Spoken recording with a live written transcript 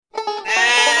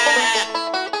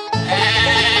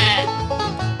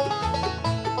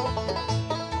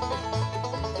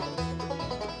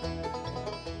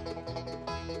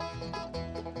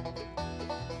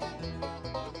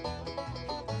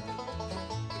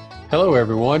Hello,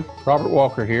 everyone. Robert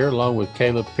Walker here, along with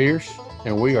Caleb Pierce,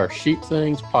 and we are Sheep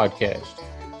Things Podcast.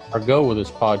 Our goal with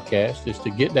this podcast is to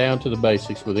get down to the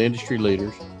basics with industry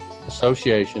leaders,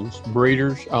 associations,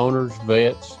 breeders, owners,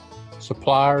 vets,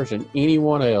 suppliers, and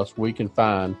anyone else we can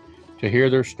find to hear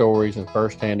their stories and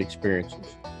firsthand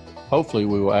experiences. Hopefully,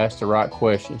 we will ask the right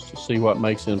questions to see what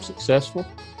makes them successful,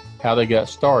 how they got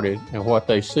started, and what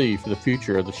they see for the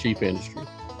future of the sheep industry.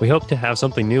 We hope to have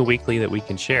something new weekly that we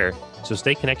can share, so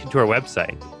stay connected to our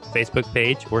website, Facebook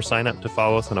page, or sign up to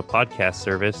follow us on a podcast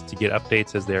service to get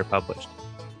updates as they are published.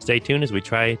 Stay tuned as we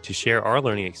try to share our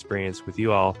learning experience with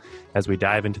you all as we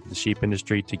dive into the sheep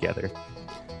industry together.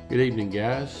 Good evening,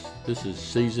 guys. This is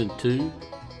Season 2,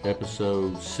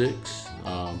 Episode 6.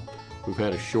 We've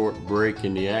had a short break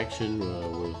in the action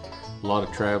with a lot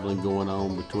of traveling going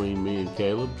on between me and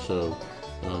Caleb, so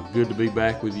good to be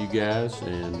back with you guys,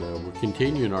 and we're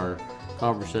continuing our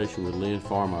conversation with Lynn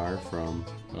Fahrmeier from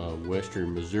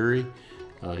Western Missouri.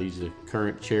 He's the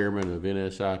current chairman of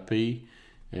NSIP,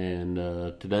 and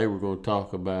today we're going to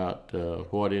talk about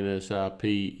what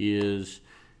NSIP is,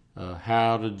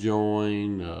 how to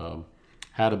join,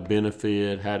 how to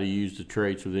benefit, how to use the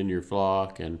traits within your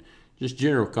flock, and just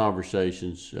general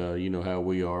conversations. You know how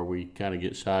we are. We kind of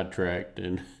get sidetracked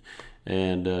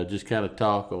and just kind of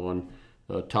talk on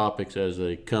topics as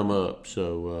they come up.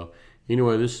 So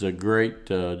anyway, this is a great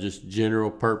just general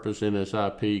purpose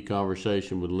NSIP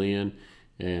conversation with Lynn,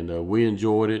 and we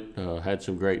enjoyed it, had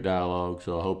some great dialogue,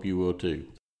 so I hope you will too.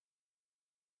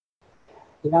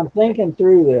 Yeah, I'm thinking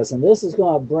through this, and this is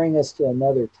going to bring us to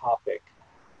another topic.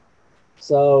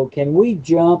 So can we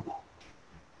jump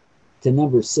to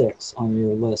number 6 on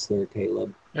your list there,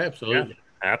 Caleb? Absolutely.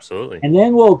 Yeah, absolutely. And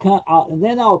then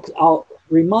I'll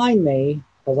remind me,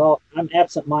 because I'm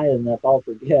absent-minded enough, I'll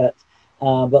forget.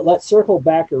 But let's circle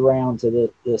back around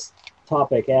to this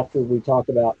topic after we talk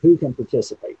about who can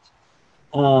participate.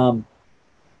 I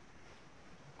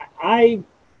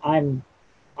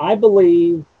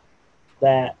believe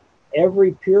that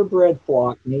every purebred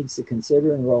flock needs to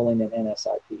consider enrolling in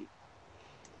NSIP.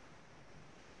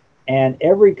 And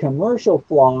every commercial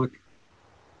flock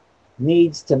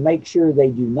needs to make sure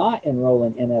they do not enroll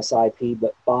in NSIP,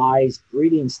 but buys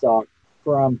breeding stock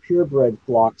from purebred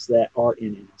flocks that are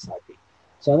in NSIP.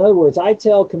 So in other words, I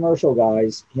tell commercial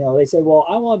guys, they say, well,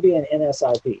 I want to be an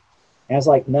NSIP. And it's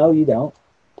like, no, you don't.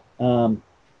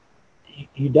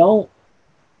 You don't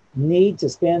need to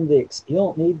spend the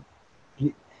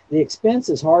expense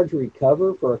is hard to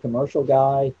recover for a commercial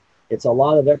guy. It's a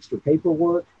lot of extra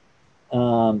paperwork.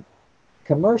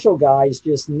 Commercial guys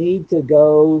just need to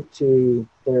go to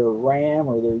their RAM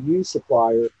or their used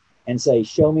supplier and say,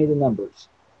 show me the numbers.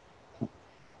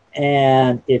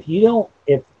 And if your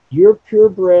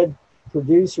purebred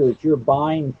producer that you're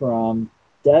buying from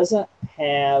doesn't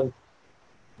have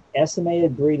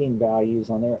estimated breeding values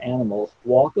on their animals,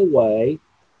 walk away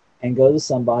and go to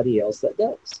somebody else that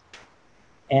does.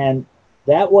 And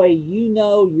that way,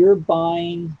 you're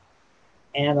buying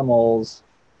animals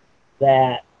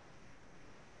that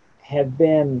have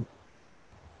been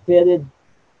fitted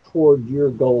toward your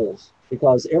goals,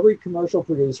 because every commercial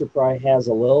producer probably has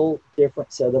a little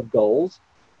different set of goals.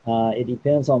 It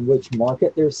depends on which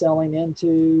market they're selling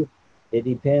into. It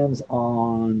depends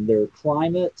on their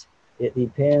climate. It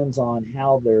depends on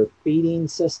how their feeding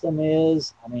system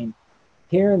is. I mean,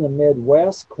 here in the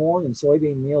Midwest, corn and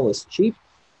soybean meal is cheap.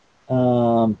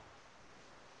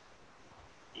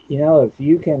 If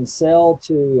you can sell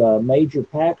to a major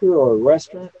packer or a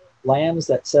restaurant lambs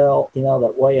that sell,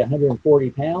 that weigh 140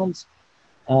 pounds,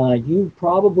 you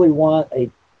probably want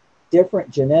a different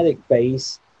genetic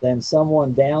base than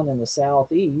someone down in the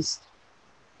Southeast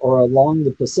or along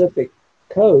the Pacific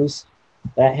coast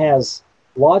that has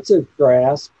lots of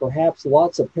grass, perhaps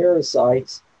lots of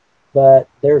parasites, but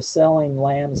they're selling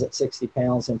lambs at 60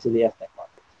 pounds into the ethnic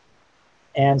market.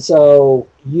 And so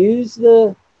use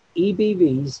the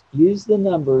EBVs, use the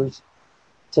numbers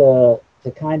to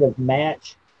kind of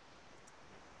match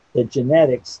the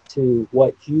genetics to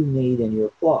what you need in your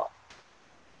flock.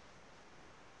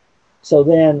 So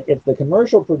then if the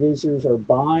commercial producers are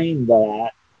buying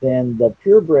that, then the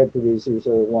purebred producers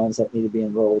are the ones that need to be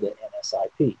enrolled in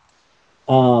NSIP.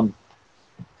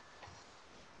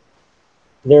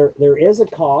 There is a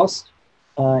cost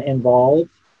involved,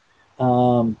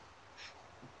 and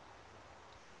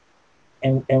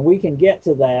we can get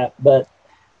to that, but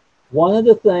one of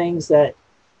the things that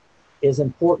is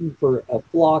important for a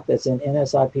flock that's in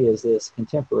NSIP is this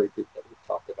contemporary group that we've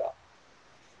talked about.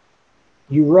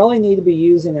 You really need to be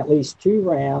using at least 2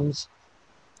 rams.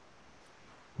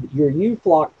 Your ewe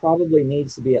flock probably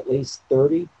needs to be at least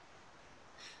 30.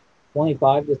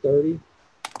 25 to 30.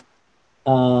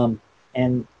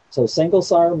 And so single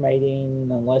sire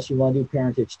mating, unless you want to do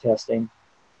parentage testing,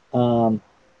 and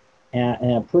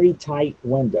a pretty tight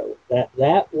window.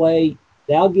 That way,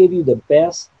 that'll give you the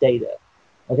best data.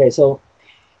 Okay, so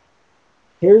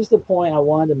here's the point I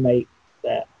wanted to make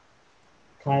that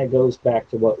kind of goes back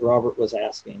to what Robert was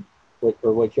asking,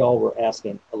 or what y'all were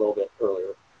asking a little bit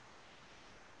earlier.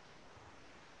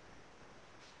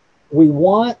 We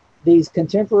want these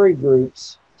contemporary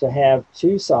groups to have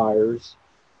 2 sires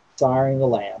siring the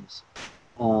lambs.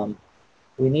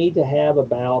 We need to have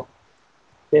about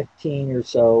 15 or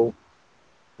so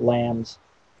lambs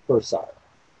per sire,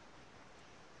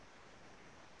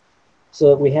 so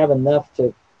that we have enough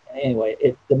to, anyway,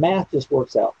 the math just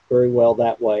works out very well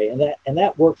that way, and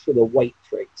that works for the weight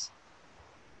traits.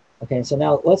 Okay, so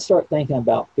now let's start thinking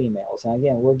about females. And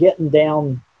again, we're getting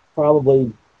down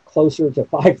probably closer to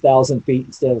 5,000 feet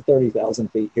instead of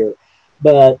 30,000 feet here.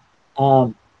 But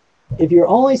if you're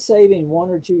only saving 1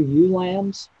 or 2 ewe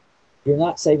lambs, you're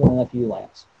not saving enough ewe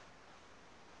lambs.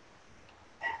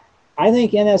 I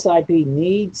think NSIP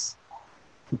needs,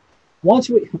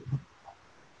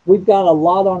 we've got a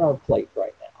lot on our plate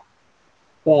right now,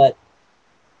 but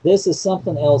this is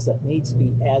something else that needs to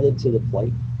be added to the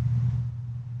plate.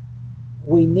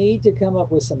 We need to come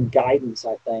up with some guidance,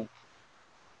 I think,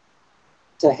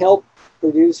 to help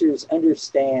producers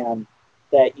understand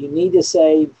that you need to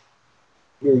save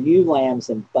your ewe lambs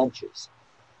in bunches.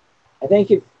 I think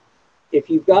if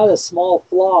you've got a small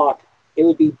flock, it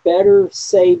would be better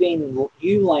saving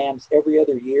ewe lambs every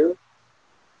other year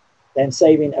than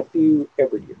saving a few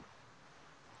every year.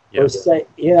 Yes. Or say,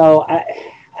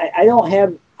 I don't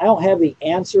have the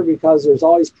answer, because there's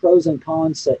always pros and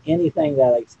cons to anything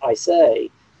that I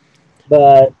say.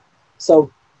 But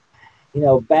so,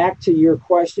 back to your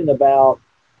question about,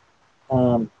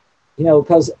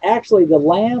 because actually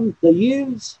the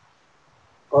ewes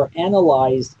are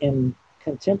analyzed in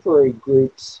contemporary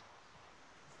groups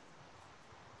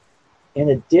in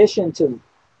addition to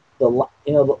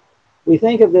we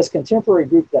think of this contemporary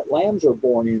group that lambs are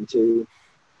born into,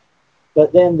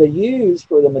 but then the ewes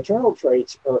for the maternal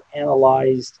traits are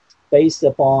analyzed based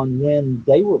upon when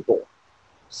they were born.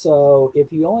 So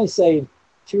if you only save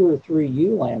 2 or 3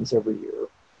 ewe lambs every year,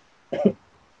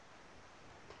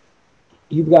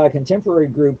 you've got a contemporary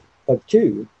group of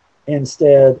 2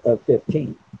 instead of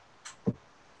 15.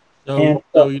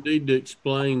 So you need to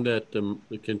explain that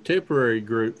the contemporary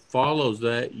group follows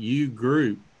that ewe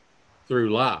group through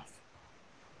life.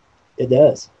 It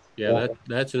does. Yeah.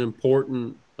 That's an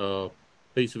important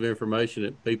piece of information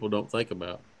that people don't think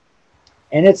about.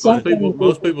 And it's most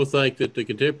people think that the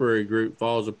contemporary group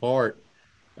falls apart,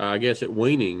 I guess, at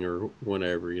weaning or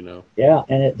whenever, Yeah,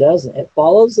 and it doesn't. It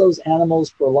follows those animals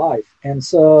for life, and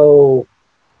so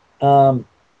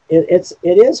it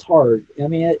is hard. I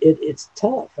mean, it's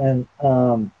tough, and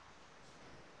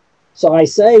so I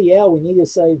say, yeah, we need to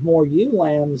save more ewe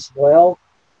lambs. Well,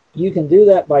 you can do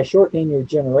that by shortening your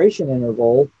generation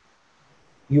interval.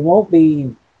 You won't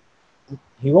be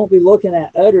looking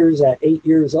at udders at 8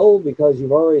 years old because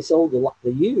you've already sold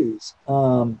the ewes.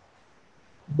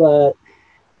 But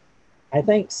I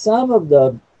think some of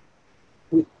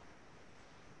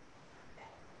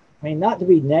not to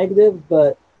be negative,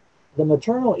 but the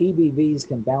maternal EBVs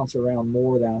can bounce around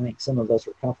more than I think some of us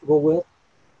are comfortable with.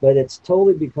 But it's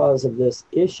totally because of this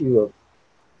issue of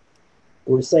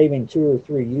we're saving 2 or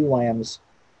 3 ewe lambs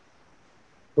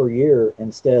per year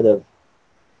instead of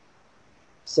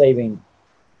saving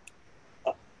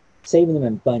them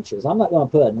in bunches. I'm not going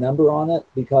to put a number on it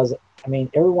because,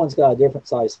 everyone's got a different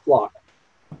size flock.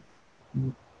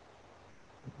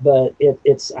 But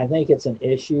I think it's an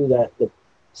issue that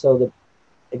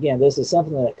again, this is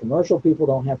something that commercial people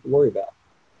don't have to worry about.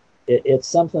 It's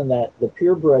something that the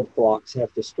purebred flocks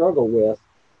have to struggle with,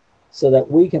 so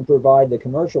that we can provide the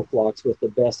commercial flocks with the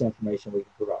best information we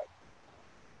can provide.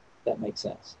 That makes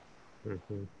sense.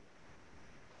 Mm-hmm.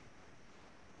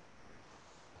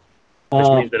 Which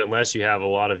means that unless you have a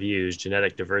lot of ewes,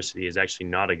 genetic diversity is actually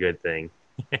not a good thing.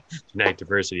 Genetic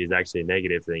diversity is actually a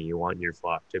negative thing. You want your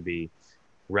flock to be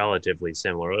relatively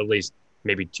similar, or at least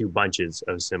maybe 2 bunches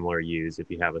of similar ewes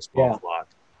if you have a small flock,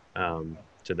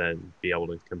 to then be able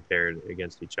to compare it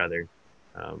against each other.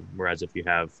 Whereas if you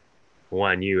have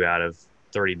 1 ewe out of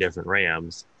 30 different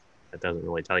rams, that doesn't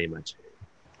really tell you much.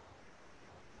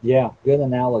 Yeah, good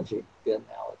analogy.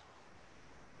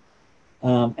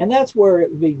 And that's where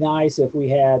it would be nice if we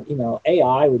had,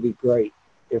 AI would be great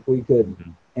if we could,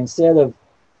 instead of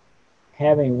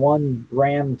having 1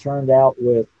 ram turned out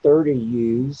with 30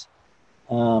 ewes,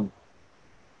 I'm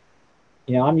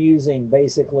using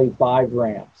basically 5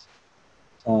 rams.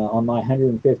 on my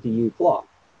 150U flock.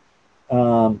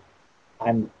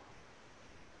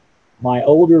 My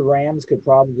older rams could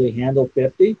probably handle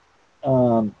 50.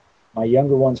 My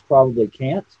younger ones probably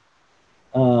can't.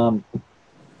 But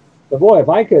boy, if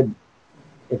I could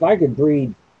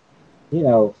breed,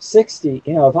 60,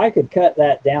 if I could cut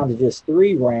that down to just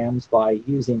 3 rams by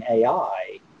using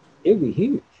AI, it would be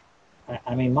huge.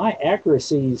 I mean, my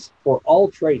accuracies for all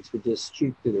traits would just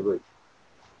shoot through the roof.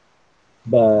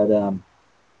 But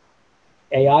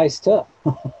AI is tough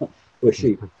with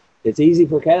sheep. It's easy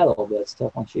for cattle, but it's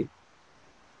tough on sheep.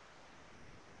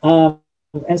 And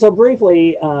so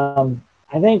briefly,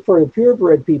 I think for the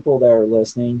purebred people that are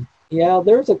listening, yeah,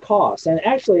 there's a cost. And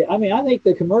actually, I mean, I think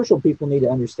the commercial people need to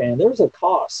understand there's a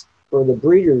cost for the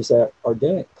breeders that are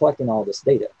collecting all this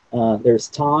data. There's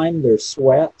time, there's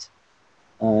sweat.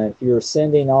 If you're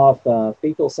sending off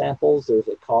fecal samples, there's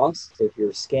a cost. If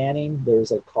you're scanning,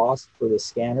 there's a cost for the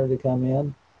scanner to come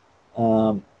in.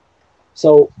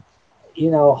 So,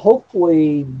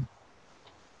 hopefully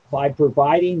by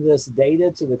providing this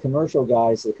data to the commercial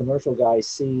guys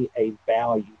see a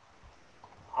value.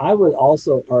 I would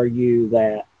also argue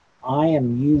that I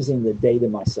am using the data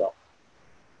myself.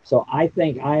 So I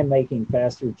think I am making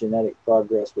faster genetic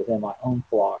progress within my own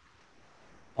flock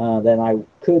than I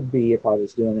could be if I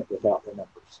was doing it without the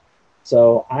numbers.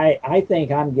 So I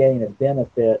think I'm getting a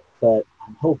benefit, but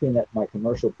I'm hoping that my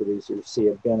commercial producers see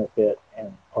a benefit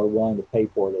and are willing to pay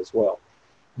for it as well.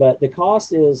 But the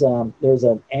cost is there's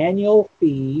an annual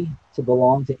fee to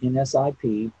belong to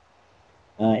NSIP.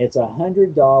 It's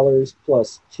 $100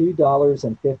 plus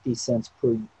 $2.50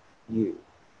 per ewe.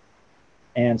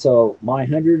 And so my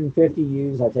 150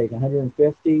 ewes, I take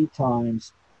 150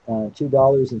 times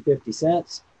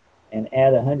 $2.50 and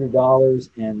add $100,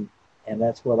 and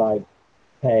that's what I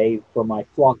pay for my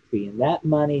flock fee. And that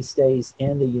money stays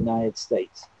in the United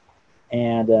States.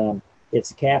 And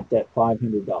it's capped at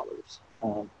 $500.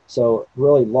 So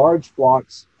really large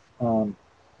flocks,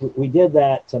 we did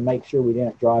that to make sure we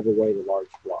didn't drive away the large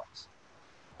flocks.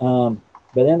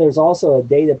 But then there's also a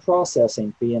data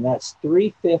processing fee, and that's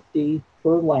 $3.50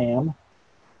 per lamb,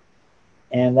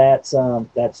 and that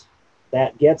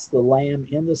gets the lamb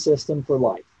in the system for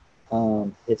life.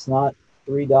 It's not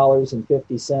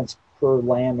 $3.50 per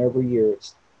lamb every year.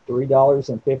 It's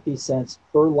 $3.50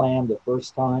 per lamb the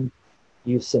first time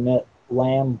you submit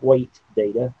lamb weight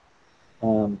data.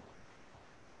 You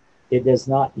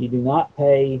do not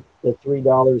pay the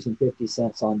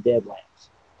 $3.50 on dead lambs,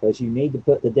 because you need to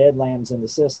put the dead lambs in the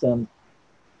system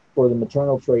for the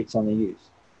maternal traits on the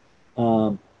ewes.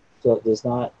 So it does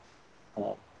not,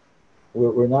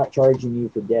 we're not charging you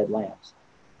for dead lambs.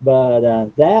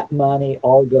 But that money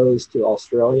all goes to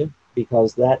Australia,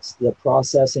 because that's the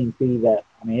processing fee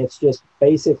it's just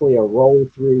basically a roll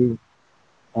through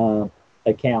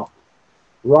account.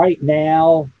 Right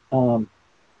now,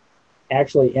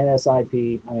 actually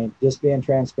NSIP, just being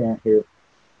transparent here,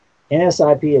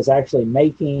 NSIP is actually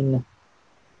making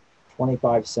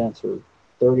 25 cents or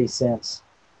 30 cents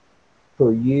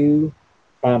per ewe,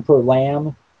 per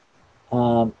lamb.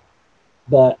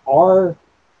 But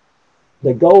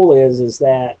the goal is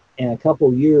that in a couple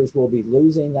of years, we'll be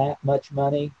losing that much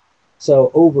money.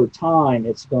 So over time,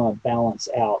 it's going to balance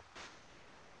out.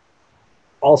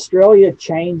 Australia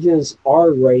changes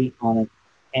our rate on an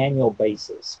annual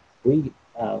basis. The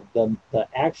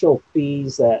actual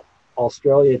fees that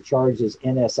Australia charges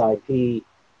NSIP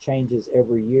changes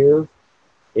every year.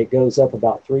 It goes up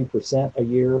about 3% a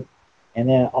year. And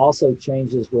then it also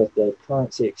changes with the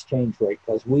currency exchange rate,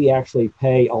 because we actually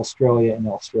pay Australia in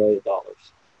Australia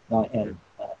dollars, not in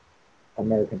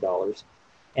American dollars.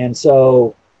 And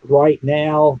so right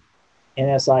now,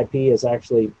 NSIP is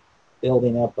actually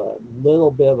building up a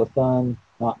little bit of a fund,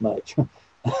 not much.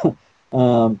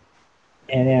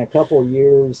 And in a couple of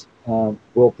years,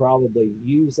 we'll probably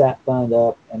use that fund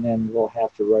up, and then we'll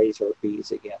have to raise our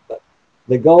fees again. But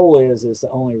the goal is to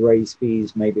only raise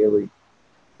fees maybe every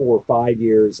 4 or 5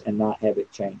 years and not have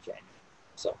it change annually.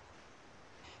 So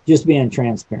just being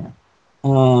transparent.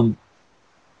 But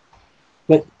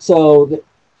so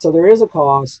there is a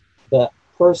cost, but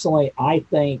personally, I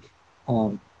think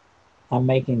I'm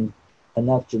making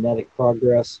enough genetic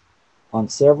progress on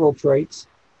several traits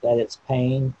that it's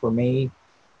paying for me.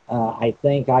 I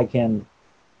think I can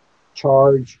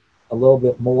charge a little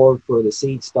bit more for the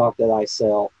seed stock that I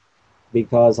sell,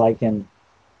 because I can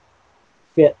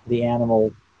fit the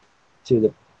animal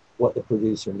to what the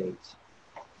producer needs.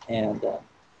 And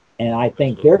I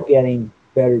think they're getting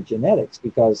better genetics,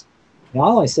 because I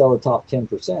only sell the top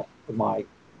 10% of my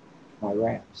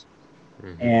rams.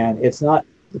 Mm-hmm. And it's not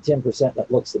the 10%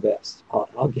 that looks the best.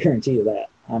 I'll guarantee you that.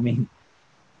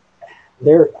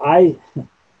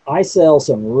 I sell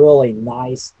some really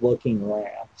nice looking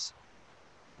rams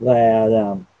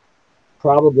that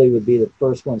probably would be the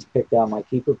first ones picked out my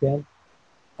keeper pen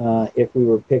if we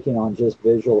were picking on just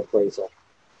visual appraisal.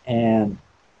 And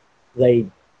they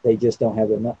just don't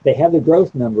have enough. They have the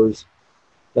growth numbers,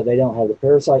 but they don't have the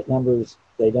parasite numbers.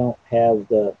 They don't have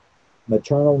the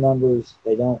maternal numbers.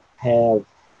 They don't have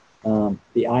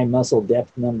the eye muscle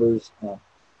depth numbers.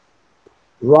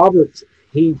 Robert,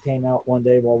 he came out one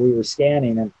day while we were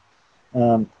scanning,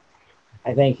 and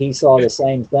I think he saw the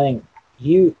same thing.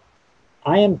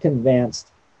 I am convinced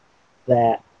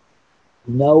that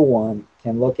no one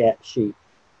can look at sheep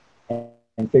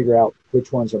and figure out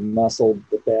which ones are muscled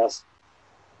the best,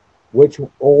 which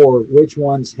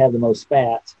ones have the most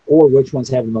fat, or which ones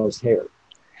have the most hair.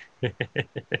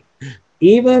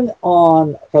 Even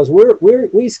on, because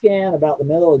we scan about the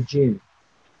middle of June,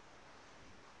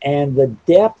 and the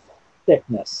depth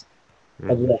thickness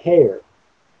of the hair,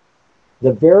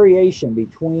 the variation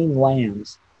between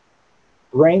lambs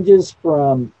ranges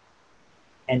from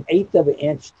 1/8 of an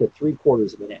inch to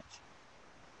 3/4 of an inch.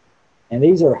 And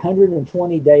these are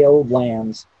 120-day-old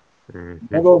lambs,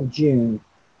 middle of June,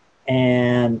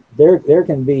 and there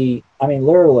can be, I mean,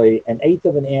 literally 1/8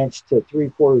 of an inch to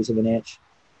 3/4 of an inch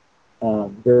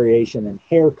variation in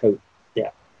hair coat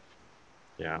depth.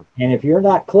 Yeah. And if you're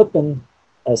not clipping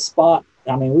a spot,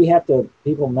 I mean,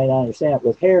 people may not understand it,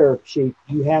 with hair sheep,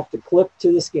 you have to clip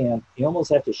to the skin. You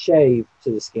almost have to shave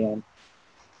to the skin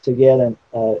to get an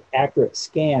accurate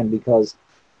scan, because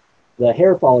the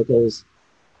hair follicles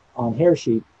on hair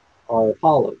sheep are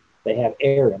hollow. They have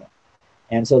air in it.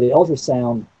 And so the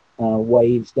ultrasound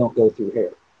waves don't go through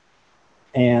hair.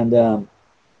 And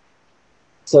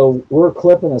so we're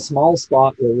clipping a small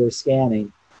spot where we're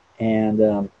scanning.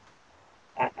 And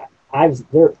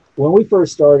when we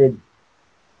first started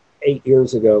 8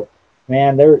 years ago,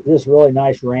 man, this really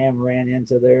nice ram ran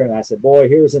into there. And I said, boy,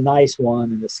 here's a nice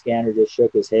one. And the scanner just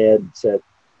shook his head and said,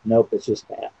 nope, it's just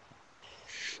fat.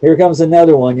 Here comes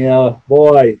another one,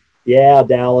 boy, yeah,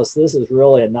 Dallas, this is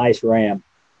really a nice ram.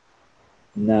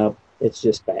 No, it's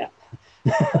just fat.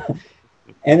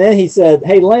 And then he said,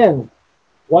 hey, Lynn,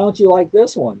 why don't you like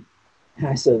this one? And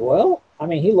I said, well, I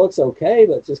mean, he looks okay,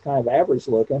 but it's just kind of average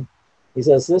looking. He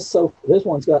says, this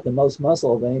one's got the most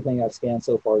muscle of anything I've scanned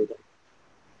so far today.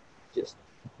 It's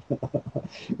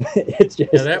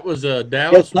just, yeah, that was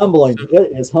Dallas. It's humbling.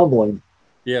 It is humbling.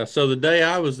 Yeah, so the day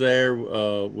I was there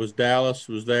was Dallas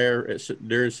was there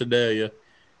during Sedalia,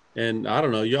 and I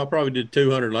don't know, y'all probably did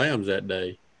 200 lambs that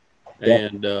day,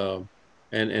 Yep.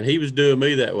 and he was doing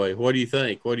me that way. What do you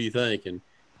think? What do you think? And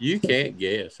you can't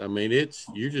guess. I mean,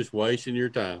 you're just wasting your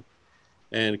time.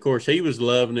 And of course, he was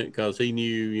loving it because he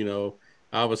knew,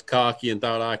 I was cocky and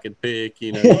thought I could pick.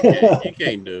 You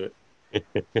can't do it.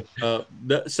 So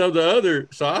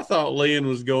I thought Lynn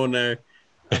was going there.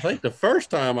 I think the first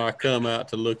time I come out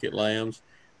to look at lambs,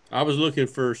 I was looking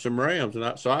for some rams,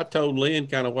 and so I told Lynn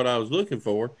kind of what I was looking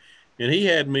for, and he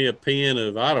had me a pen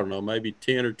of, I don't know, maybe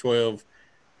 10 or 12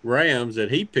 rams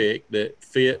that he picked that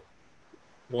fit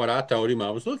what I told him I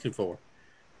was looking for.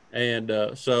 And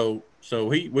so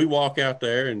we walk out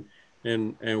there,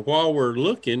 and while we're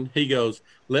looking, he goes,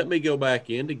 let me go back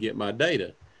in to get my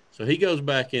data. So he goes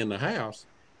back in the house,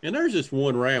 and there's this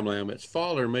one ram lamb that's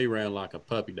following me around like a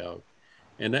puppy dog.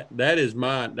 And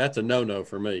that's a no-no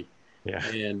for me. Yeah.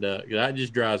 And that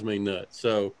just drives me nuts.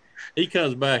 So he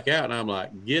comes back out, and I'm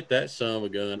like, get that son of a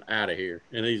gun out of here.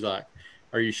 And he's like,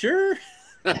 are you sure?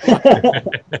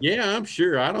 Yeah, I'm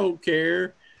sure. I don't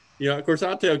care. Of course,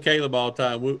 I tell Caleb all the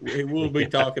time, we'll be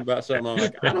talking about something. I'm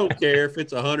like, I don't care if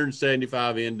it's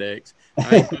 175 index.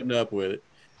 I ain't putting up with it.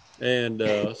 And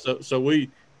so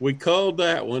we culled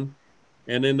that one.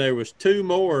 And then there was two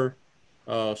more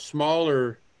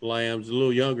smaller lambs, a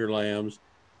little younger lambs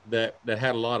that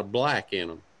had a lot of black in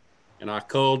them. And I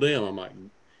culled them. I'm like,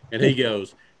 and he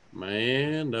goes,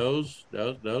 man, those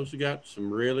got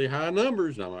some really high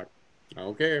numbers. And I'm like, I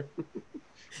don't care.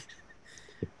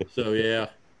 So, yeah.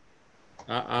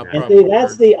 And see,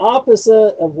 that's the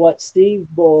opposite of what Steve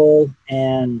Bull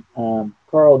and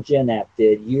Carl Ginnap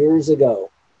did years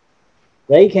ago.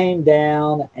 They came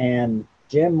down, and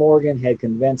Jim Morgan had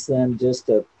convinced them just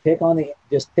to pick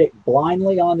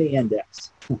blindly on the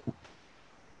index.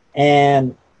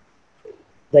 And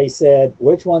they said,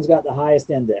 which one's got the highest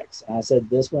index? And I said,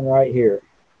 this one right here.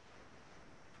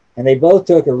 And they both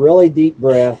took a really deep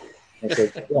breath and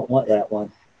said, I don't want that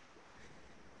one.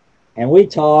 And we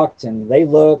talked, and they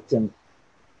looked, and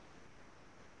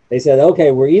they said,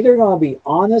 okay, we're either going to be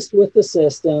honest with the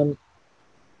system,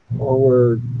 or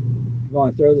we're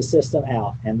going to throw the system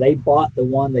out. And they bought the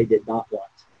one they did not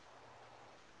want.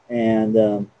 And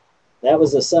that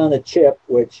was the son of Chip,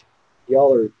 which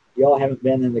y'all haven't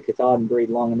been in the Katahdin breed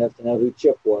long enough to know who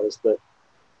Chip was, but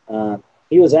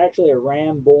he was actually a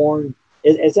ram born.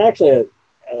 It's actually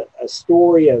a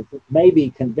story of maybe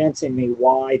convincing me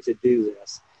why to do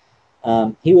this.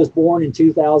 He was born in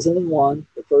 2001,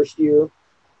 the first year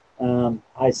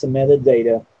I submitted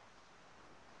data.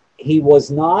 He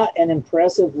was not an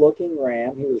impressive looking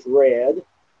ram. He was red.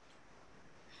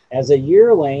 As a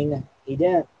yearling, he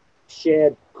didn't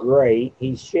shed great.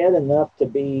 He shed enough to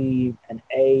be an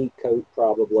A coat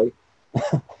probably.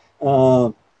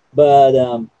 But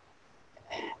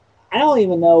I don't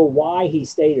even know why he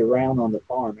stayed around on the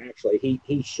farm. Actually,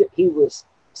 he was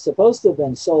supposed to have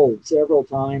been sold several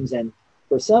times, and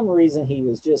for some reason he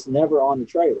was just never on the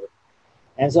trailer.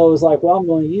 And so it was like, well, I'm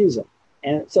going to use him.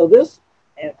 And so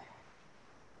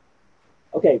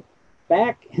okay,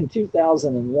 back in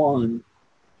 2001,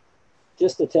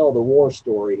 just to tell the war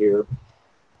story here,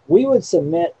 we would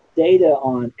submit data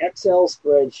on Excel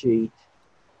spreadsheet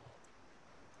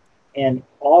in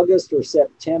August or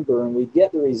September, and we'd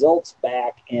get the results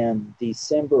back in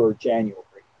December or January.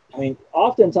 I mean,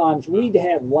 oftentimes we'd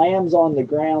have lambs on the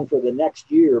ground for the next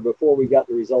year before we got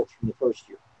the results from the first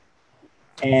year.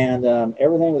 And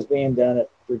everything was being done at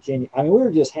Virginia. I mean, we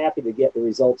were just happy to get the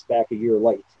results back a year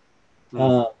late.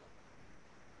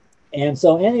 And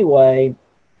so anyway,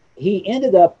 he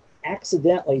ended up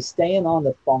accidentally staying on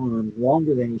the farm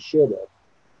longer than he should have,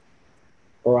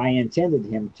 or I intended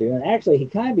him to. And actually, he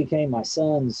kind of became my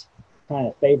son's kind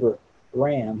of favorite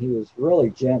ram. He was really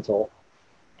gentle.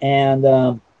 And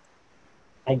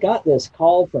I got this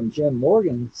call from Jim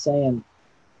Morgan saying,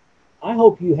 I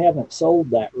hope you haven't sold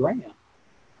that ram.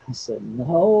 I said,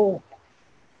 no.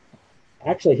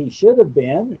 Actually, he should have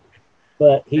been,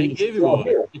 but he's still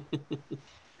here.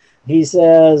 He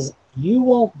says, you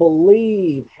won't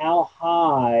believe how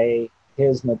high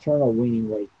his maternal weaning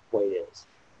weight is.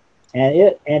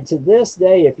 And to this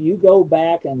day, if you go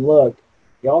back and look,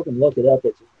 y'all can look it up.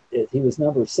 He was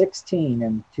number 16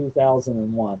 in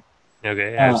 2001.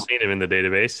 Okay, I've seen him in the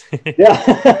database. Yeah,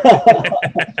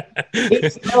 he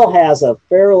still has a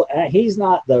fairly. He's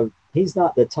not the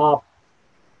top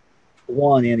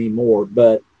one anymore,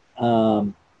 but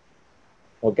well,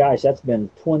 gosh, that's been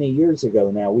 20 years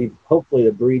ago now. Hopefully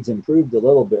the breed's improved a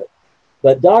little bit,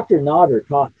 but Dr. Nodder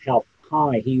caught how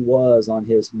high he was on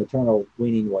his maternal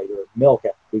weaning weight, or milk,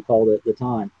 we called it at the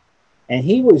time, and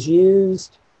he was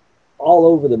used all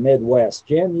over the Midwest.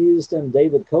 Jim used him,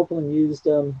 David Copeland used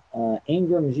him,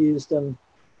 Ingram's used him,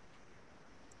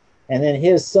 and then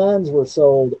his sons were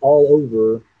sold all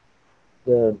over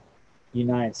the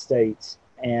United States,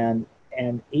 and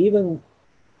even,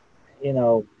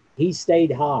 he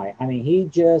stayed high. I mean, he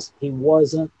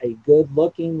wasn't a good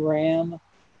looking ram,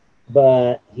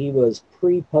 but he was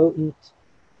prepotent,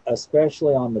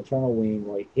 especially on maternal weaning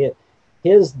weight.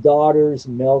 His daughters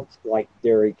milked like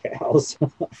dairy cows.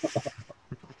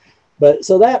 But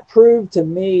so that proved to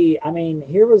me, I mean,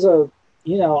 here was I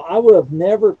would have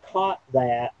never caught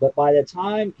that, but by the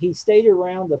time he stayed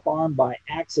around the farm by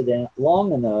accident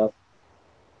long enough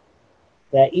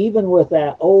that even with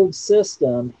that old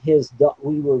system,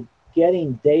 we were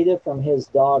getting data from his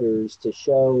daughters to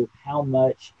show how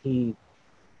much he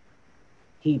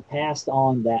passed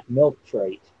on that milk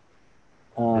trait.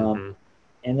 And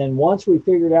then once we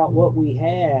figured out what we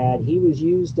had, he was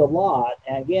used a lot.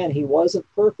 And again, he wasn't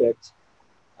perfect.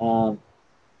 There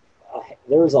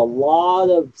was a lot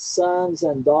of sons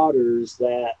and daughters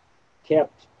that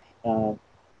kept,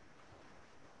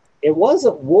 it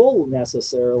wasn't wool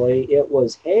necessarily, it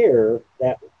was hair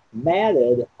that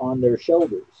matted on their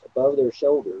shoulders, above their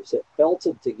shoulders. It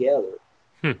felted together.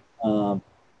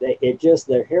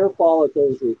 Their hair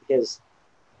follicles,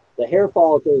 the hair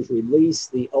follicles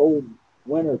released the old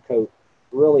winter coat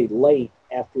really late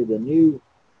after the new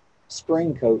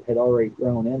spring coat had already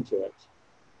grown into it.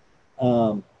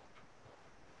 So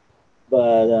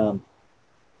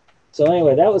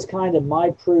anyway, that was kind of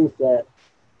my proof that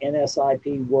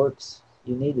NSIP works.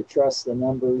 You need to trust the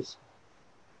numbers.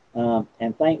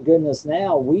 And thank goodness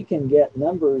now we can get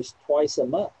numbers twice a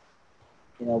month.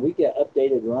 We get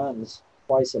updated runs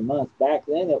twice a month. Back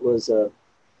then it was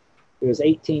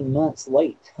 18 months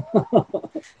late.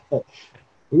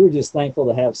 We were just thankful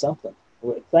to have something.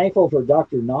 We're thankful for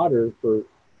Dr. Nodder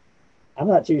I'm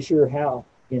not too sure how,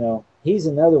 he's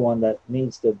another one that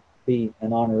needs to be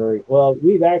an honorary. Well,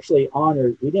 we've actually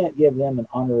we didn't give them an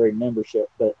honorary membership,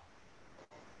 but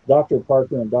Dr.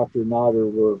 Parker and Dr. Nodder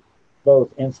were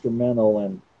both instrumental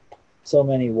in so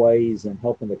many ways in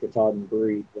helping the Katahdin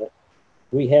breed that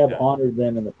we have honored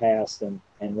them in the past, and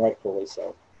rightfully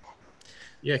so.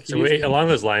 Yeah, can So you along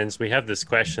those lines, we have this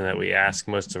question that we ask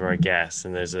most of our guests,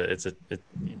 and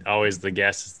always the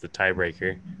guest is the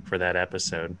tiebreaker for that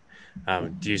episode.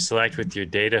 Do you select with your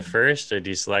data first, or do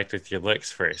you select with your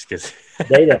looks first? Because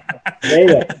Data,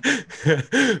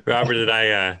 data. Robert and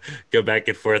I go back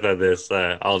and forth on this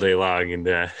all day long,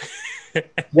 and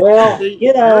Well, see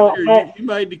you know, earlier you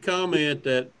made the comment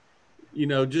that,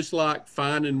 just like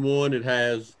finding one that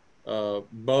has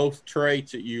both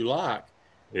traits that you like,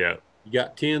 yeah, you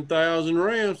got 10,000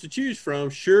 Rams to choose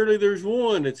from. Surely there's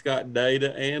one that's got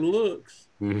data and looks.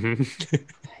 hmm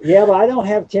yeah, but I don't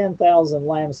have 10,000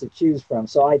 lambs to choose from.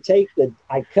 So I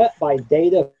cut by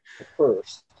data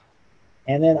first,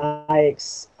 and then I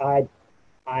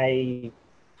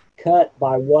cut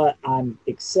by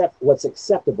what's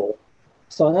acceptable.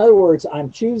 So in other words,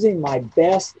 I'm choosing my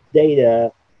best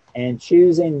data and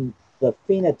choosing the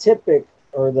phenotypic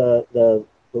or the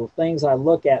things I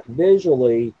look at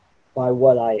visually by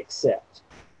what I accept.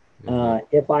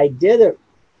 If I did it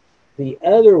the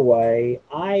other way,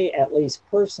 I at least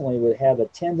personally would have a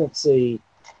tendency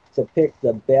to pick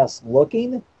the best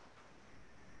looking,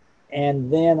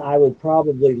 and then I would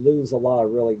probably lose a lot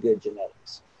of really good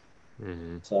genetics.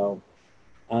 So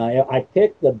I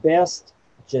pick the best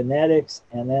genetics,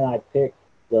 and then I pick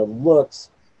the looks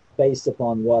based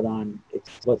upon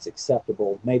what's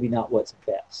acceptable. Maybe not what's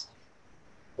best.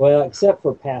 Well, except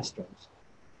for pasterns.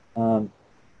 Um,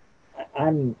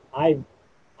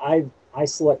 I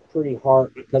select pretty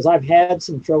hard because I've had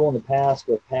some trouble in the past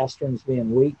with pasterns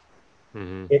being weak.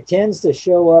 It tends to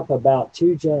show up about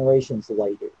 2 generations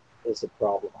later is a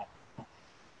problem.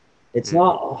 It's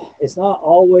not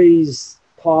always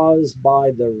caused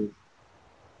by the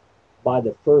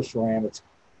first ram.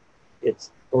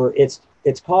 It's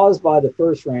caused by the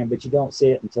first ram, but you don't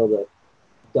see it until the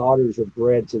daughters are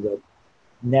bred to the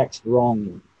next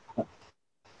wrong.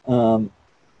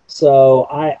 So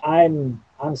I'm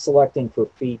selecting for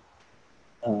feet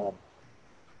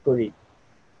pretty,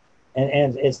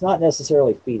 and it's not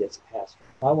necessarily feet, it's pastern.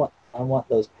 I want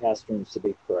those pasterns to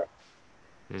be correct.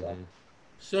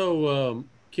 So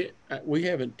we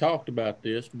haven't talked about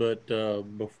this, but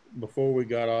before we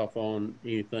got off on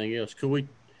anything else, do we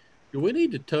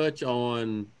need to touch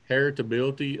on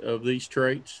heritability of these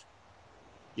traits?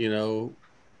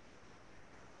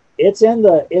 It's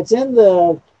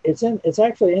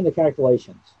actually in the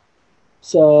calculations.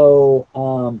 So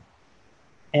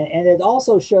and it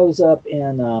also shows up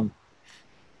in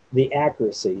the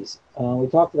accuracies. We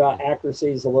talked about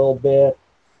accuracies a little bit.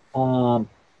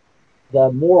 The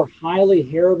more highly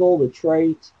heritable the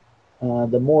trait,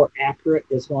 the more accurate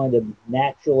it's going to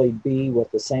naturally be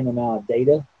with the same amount of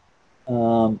data.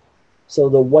 So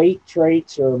the weight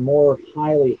traits are more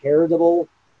highly heritable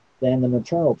than the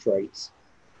maternal traits.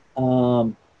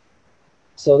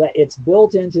 So that it's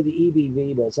built into the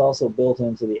EBV, but it's also built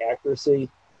into the accuracy.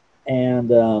 And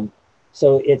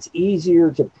so it's easier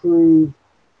to prove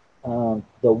the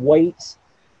weights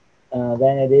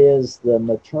than it is the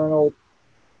maternal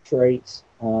traits,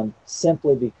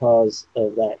 simply because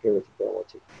of that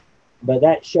heritability. But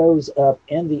that shows up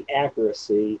in the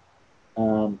accuracy,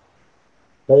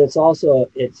 but it's also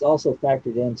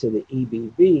factored into the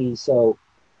EBV, so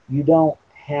you don't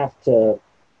have to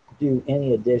do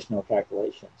any additional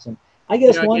calculations. And I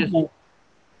guess thing.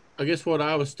 I guess what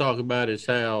I was talking about is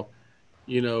how,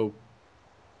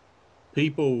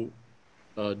 people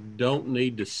don't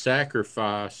need to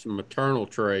sacrifice maternal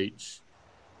traits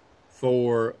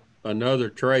for another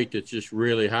trait that's just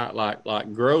really high,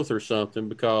 like growth or something,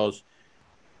 because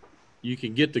you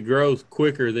can get the growth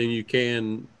quicker than you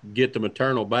can get the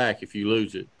maternal back if you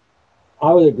lose it.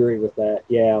 I would agree with that.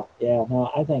 Yeah.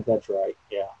 No, I think that's right.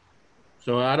 Yeah.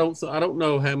 So I don't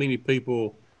know how many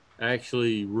people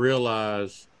actually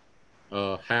realize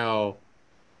how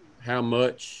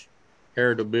much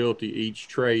heritability each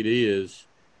trait is,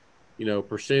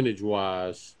 percentage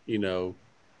wise,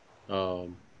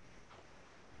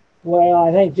 Well,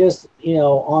 I think just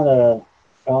on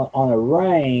a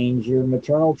range, your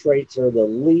maternal traits are the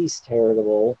least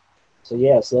heritable. So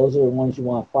yes, those are the ones you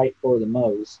want to fight for the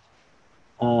most.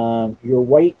 Your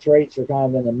weight traits are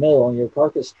kind of in the middle, and your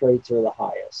carcass traits are the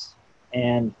highest.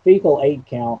 And fecal egg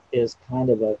count is kind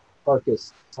of a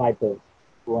carcass type of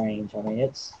range. I mean,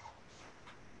 it's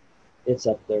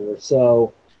up there.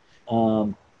 So,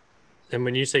 and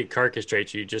when you say carcass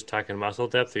traits, are you just talking muscle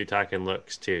depth, or are you talking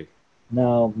looks too?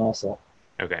 No, muscle.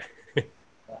 Okay.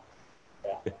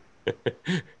 Yeah.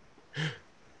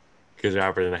 Because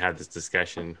Robert and I had this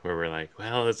discussion where we're like,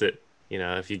 well, is it,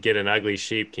 if you get an ugly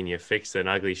sheep, can you fix an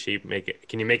ugly sheep?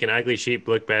 Can you make an ugly sheep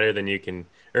look better than you can,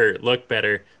 or look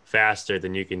better faster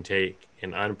than you can take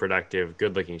an unproductive,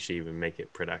 good-looking sheep and make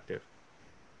it productive.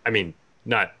 I mean,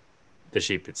 not the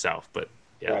sheep itself, but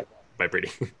yeah, Right. by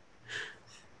breeding.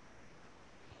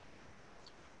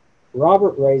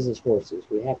 Robert raises horses.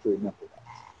 We have to remember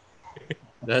that.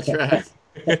 That's right.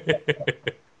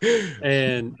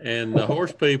 And the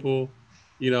horse people,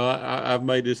 I've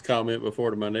made this comment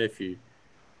before to my nephew.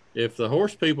 If the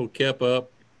horse people kept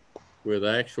up with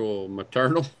actual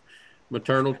maternal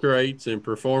traits and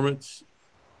performance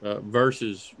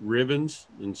versus ribbons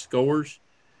and scores,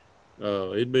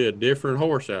 it'd be a different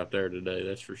horse out there today.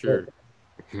 That's for sure.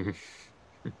 If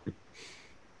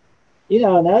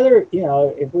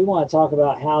we want to talk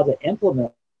about how to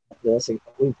implement this,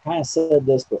 we've kind of said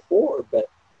this before, but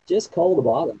just cull the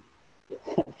bottom.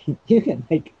 You can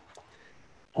make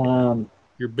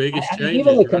your biggest change.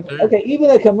 Even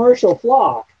a commercial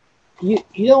flock, you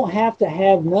don't have to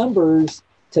have numbers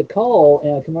to cull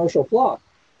in a commercial flock.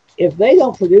 If they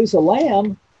don't produce a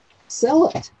lamb, sell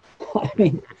it. I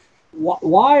mean,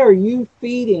 why are you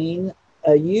feeding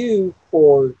a ewe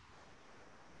for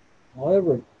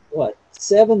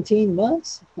 17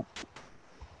 months?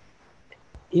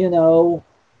 To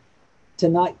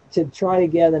try to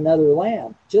get another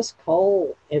lamb. Just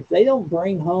cull. If they don't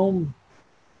bring home,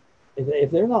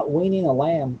 if they're not weaning a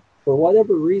lamb for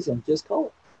whatever reason, just cull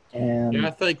it. And yeah,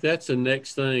 I think that's the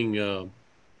next thing.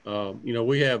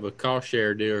 We have a cost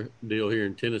share deal here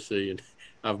in Tennessee, and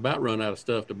I've about run out of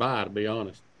stuff to buy, to be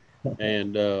honest.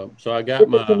 And so I got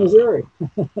my Missouri.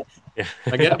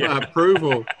 I got my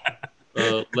approval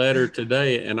letter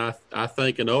today, and I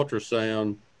think an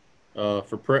ultrasound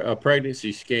for a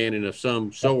pregnancy scanning of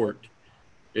some sort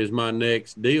is my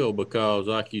next deal, because,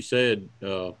 like you said,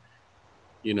 if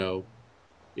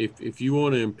you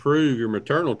want to improve your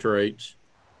maternal traits,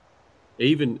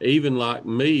 even like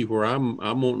me, where I'm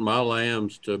wanting my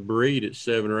lambs to breed at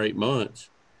 7 or 8 months.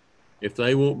 If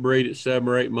they won't breed at 7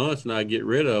 or 8 months and I get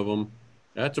rid of them,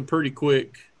 that's a pretty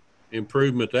quick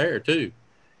improvement there too.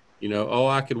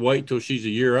 I could wait till she's a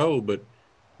year old, but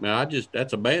man,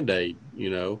 that's a Band-Aid,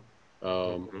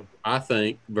 I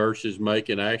think, versus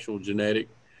making actual genetic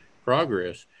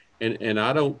progress. And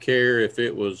I don't care if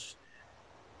it was,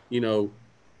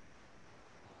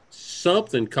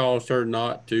 something caused her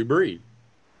not to breed.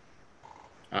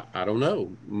 I don't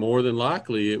know. More than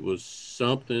likely it was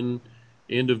something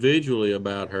individually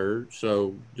about her.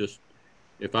 So just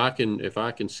if I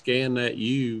can scan that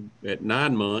ewe at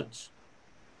 9 months,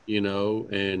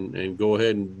 and go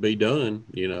ahead and be done,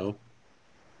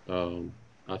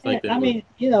 I think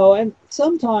and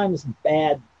sometimes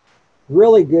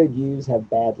really good ewes have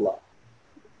bad luck.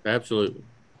 Absolutely.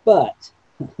 But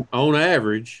on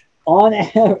average,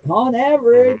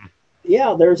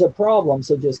 yeah, there's a problem.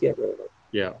 So just get rid of it.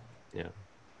 Yeah.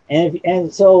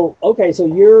 So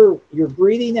you're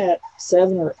breeding at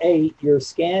 7 or 8. You're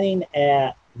scanning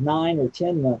at 9 or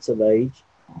 10 months of age.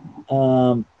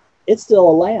 It's still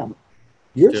a lamb.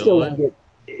 You're still going to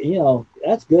get,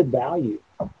 that's good value.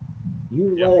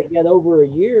 You let it get over a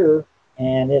year,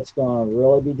 and it's going to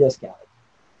really be discounted.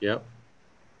 Yep.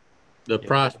 The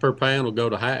price per pound will go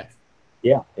to half.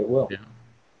 Yeah, it will. Yeah.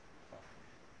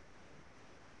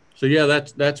 So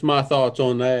that's my thoughts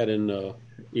on that, and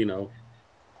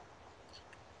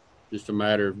just a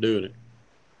matter of doing it.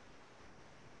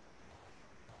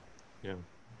 Yeah.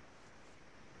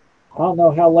 I don't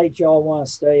know how late y'all want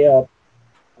to stay up.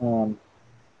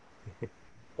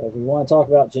 If we want to talk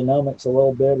about genomics a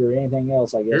little bit or anything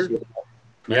else, I guess. Sure.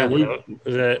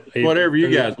 Whatever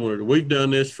you guys want to do. We've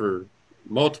done this for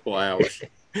multiple hours.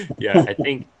 Yeah, I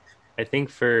think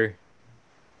for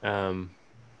 5,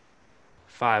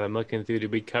 I'm looking through.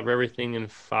 Did we cover everything in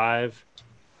 5?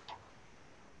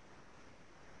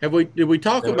 Did we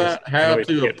talk about how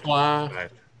to apply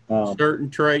certain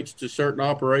traits to certain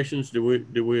operations? Did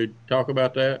we talk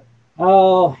about that?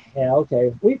 Oh, yeah,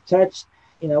 okay. We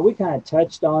kind of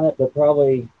touched on it, but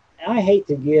probably, I hate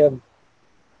to give,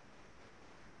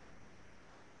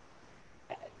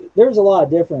 there's a lot of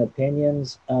different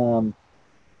opinions.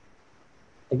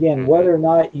 Again, whether or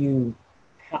not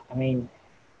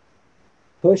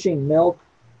pushing milk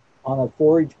on a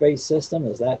forage-based system,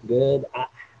 is that good?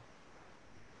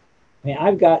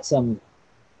 I've got some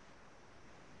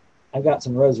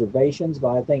reservations,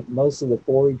 but I think most of the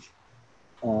forage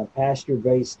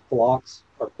pasture-based flocks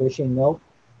are pushing milk.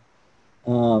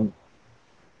 And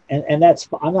that's,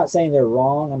 I'm not saying they're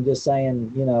wrong. I'm just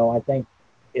saying, I think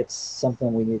it's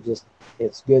something we need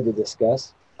it's good to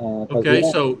discuss. Okay.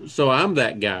 So I'm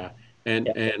that guy,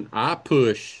 and I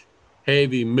push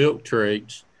heavy milk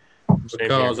traits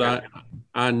because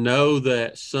I know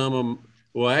that some of them,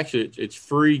 well, actually it's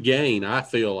free gain, I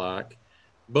feel like,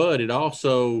 but it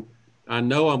also, I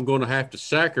know I'm going to have to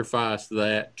sacrifice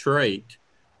that trait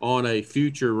on a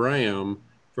future ram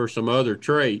for some other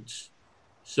traits.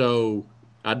 So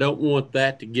I don't want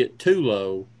that to get too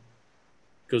low,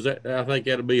 because I think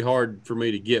that'll be hard for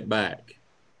me to get back.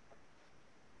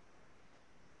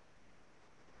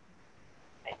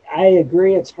 I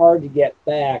agree it's hard to get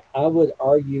back. I would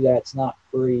argue that's not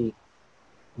free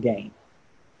game.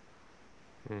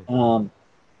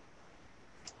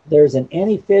 There's an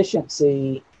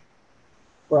inefficiency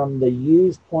from the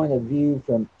ewe's point of view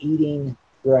from eating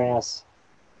grass.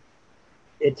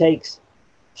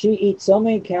 She eats so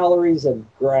many calories of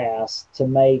grass to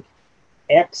make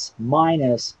X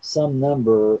minus some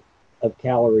number of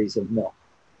calories of milk.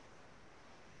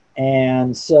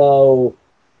 And so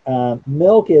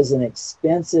milk is an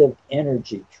expensive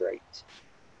energy trait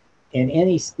in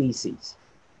any species.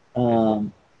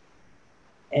 And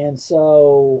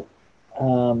so,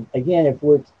 again, if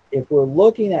we're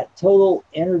looking at total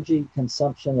energy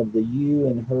consumption of the ewe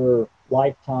in her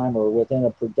lifetime or within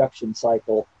a production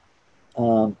cycle,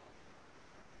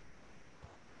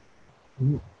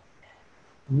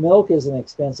 milk is an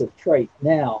expensive trait.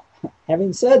 Now,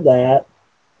 having said that,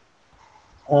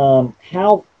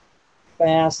 how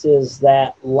fast is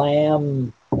that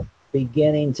lamb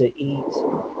beginning to eat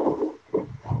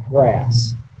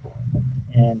grass?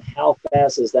 And how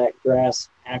fast is that grass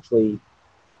actually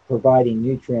providing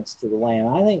nutrients to the land?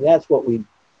 I think that's what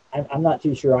I'm not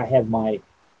too sure I have my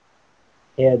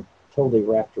head totally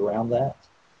wrapped around that.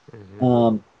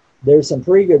 There's some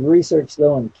pretty good research,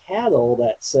 though, in cattle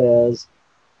that says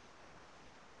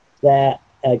that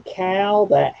a cow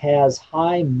that has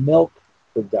high milk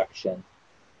production,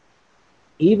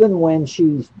 even when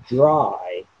she's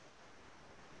dry,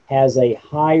 has a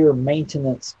higher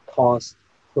maintenance cost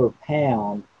per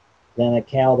pound than a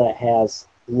cow that has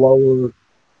lower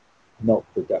milk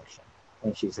production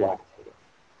when she's lactating.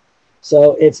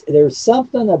 So there's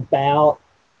something about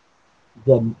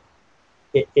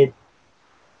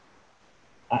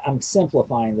I'm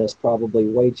simplifying this probably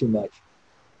way too much,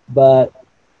 but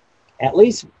at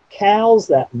least cows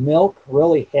that milk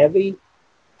really heavy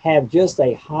have just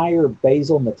a higher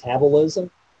basal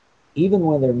metabolism, even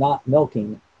when they're not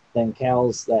milking, than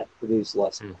cows that produce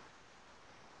less milk.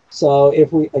 So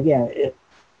if we, again,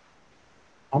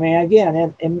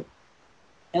 in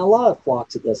a lot of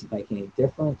flocks, it doesn't make any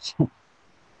difference.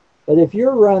 But if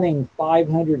you're running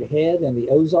 500 head in the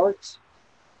Ozarks,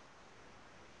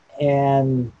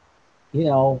 and,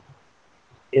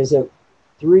 is it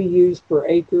 3 ewes per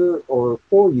acre or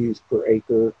 4 ewes per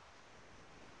acre?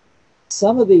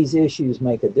 Some of these issues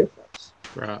make a difference.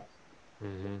 Right.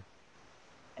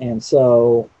 And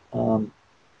so,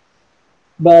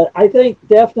 but I think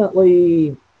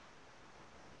definitely,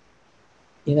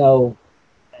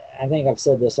 I think I've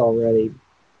said this already.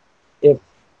 If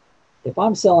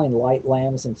I'm selling light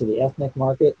lambs into the ethnic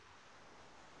market,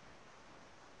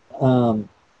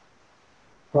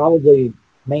 probably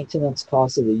maintenance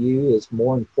cost of the ewe is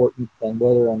more important than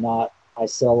whether or not I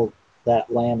sell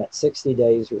that lamb at 60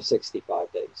 days or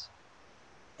 65 days.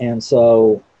 And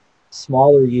so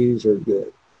smaller ewes are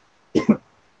good.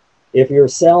 If you're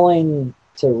selling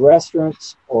to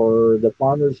restaurants or the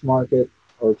farmer's market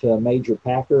or to a major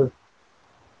packer,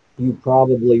 you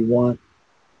probably want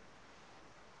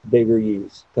bigger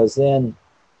ewes, because then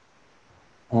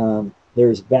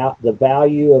there's the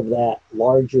value of that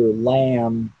larger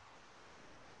lamb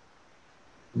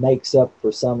makes up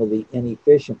for some of the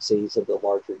inefficiencies of the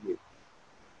larger ewe.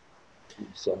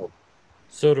 So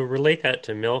to relate that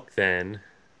to milk, then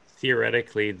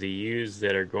theoretically, the ewes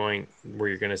that are going where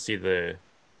you're going to see the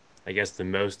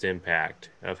most impact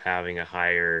of having a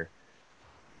higher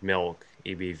milk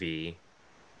EBV,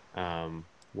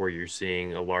 where you're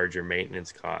seeing a larger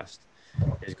maintenance cost,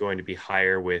 is going to be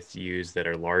higher with ewes that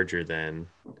are larger than.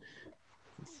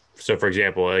 So, for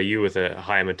example, a ewe with a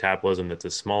high metabolism that's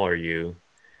a smaller ewe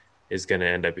is going to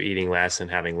end up eating less and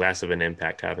having less of an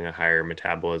impact, having a higher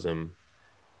metabolism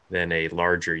than a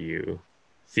larger ewe,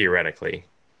 theoretically.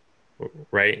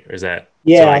 Right? Or is that?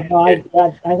 Yeah,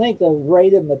 I think the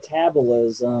rate of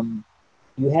metabolism,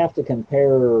 you have to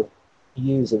compare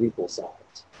ewes of equal size.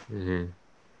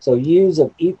 So ewes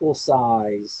of equal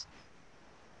size,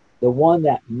 the one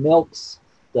that milks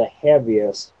the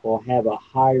heaviest will have a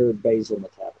higher basal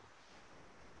metabolism.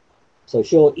 So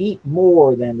she'll eat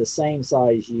more than the same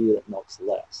size ewe that milks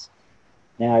less.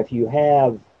 Now, if you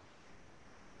have,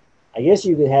 I guess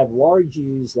you could have large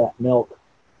ewes that milk,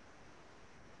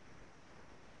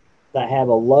 that have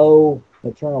a low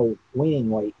maternal weaning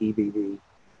weight EBV,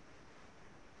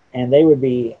 and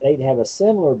they'd have a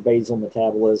similar basal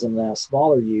metabolism than a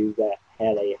smaller ewe that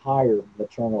had a higher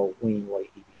maternal wean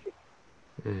weight EBV.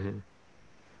 Mm-hmm.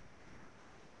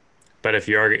 But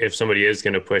if somebody is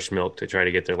going to push milk to try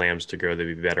to get their lambs to grow, they'd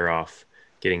be better off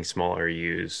getting smaller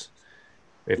ewes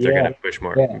if they're going to push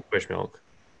milk.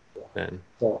 Then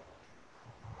So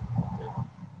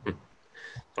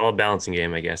all a balancing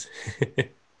game, I guess.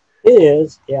 it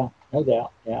is, yeah, no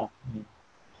doubt, yeah.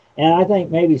 And I think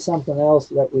maybe something else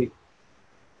that we,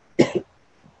 I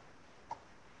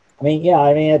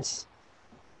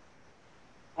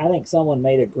think someone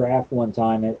made a graph one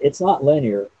time, and it's not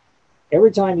linear.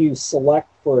 Every time you select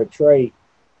for a trait,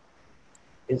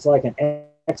 it's like an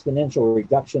exponential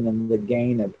reduction in the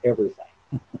gain of everything.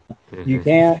 Mm-hmm. You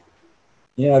can't,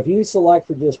 if you select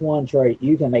for just one trait,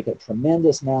 you can make a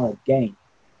tremendous amount of gain.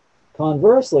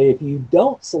 Conversely, if you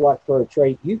don't select for a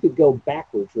trait, you could go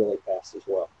backwards really fast as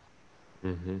well.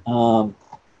 Mm-hmm.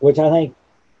 Which I think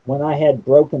when I had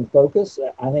broken focus,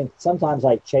 I think sometimes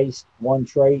I chased one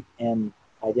trait and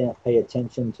I didn't pay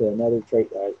attention to another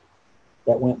trait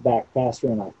that went back faster.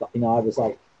 And I thought, I was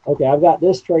like, okay, I've got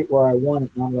this trait where I won,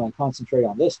 and I'm going to concentrate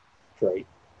on this trait.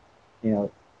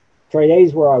 Trait A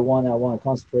is where I want to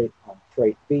concentrate on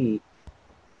trait B.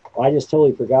 Well, I just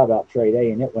totally forgot about trait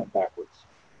A, and it went backwards.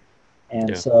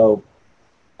 And so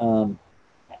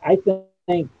I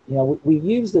think, we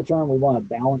use the term we want a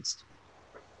balanced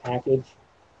package.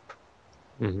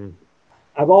 Mm-hmm.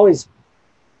 I've always,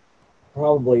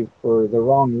 probably for the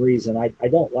wrong reason, I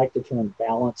don't like the term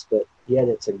balance, but yet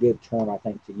it's a good term, I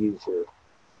think, to use here.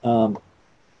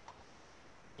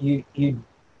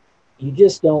 You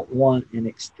just don't want an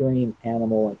extreme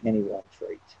animal in any one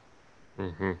trait.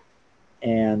 Mm-hmm.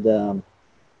 And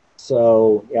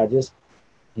so, yeah, just,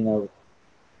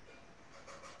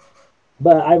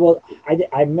 but I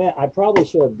probably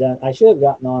should have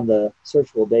gotten on the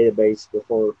searchable database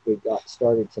before we got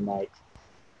started tonight.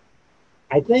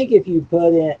 I think if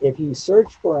you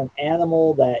search for an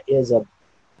animal that is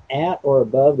at or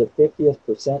above the 50th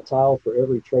percentile for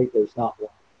every trait, there's not one.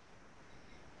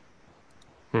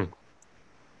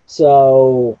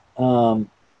 So,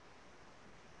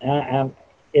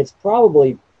 it's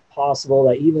probably possible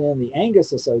that even in the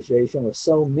Angus Association, with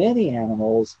so many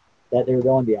animals, that there are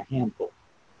going to be a handful.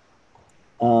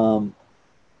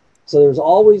 So there's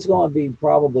always going to be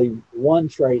probably one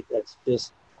trait that's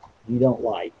just you don't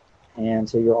like. And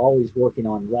so you're always working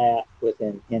on that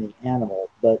within any animal,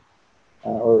 but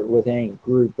or with any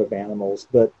group of animals.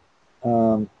 But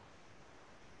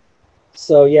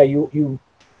so yeah,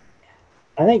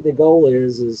 I think the goal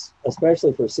is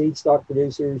especially for seed stock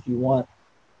producers, you want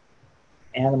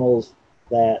animals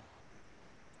that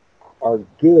are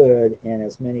good in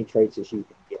as many traits as you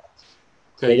can get.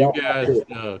 Okay, you guys,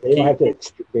 they don't have to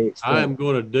be extreme. I am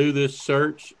going to do this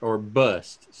search or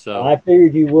bust. So I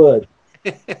figured you would.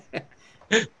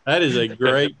 That is a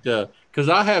great, because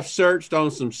I have searched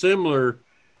on some similar,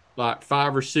 like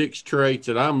 5 or 6 traits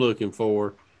that I'm looking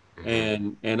for,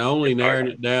 and only narrowing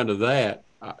it down to that.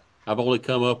 I've only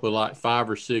come up with like 5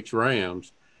 or 6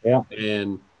 rams. Yeah.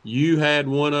 And you had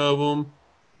one of them,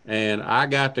 and I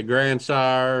got the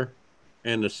grandsire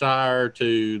and the sire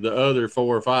to the other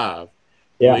 4 or 5.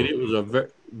 Yeah. I mean, it was a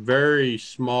very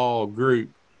small group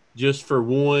just for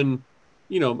one.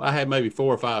 I had maybe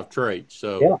 4 or 5 traits.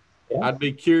 So yeah. I'd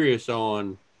be curious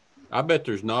on. I bet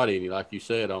there's not any, like you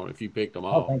said, on if you picked them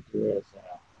all. I think there is.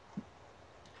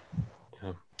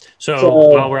 Yeah. So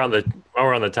while we're on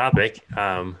the topic,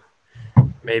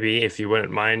 maybe if you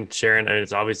wouldn't mind sharing, and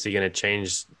it's obviously going to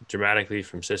change dramatically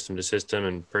from system to system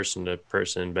and person to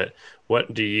person, but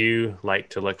what do you like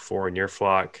to look for in your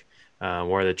flock? What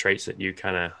are the traits that you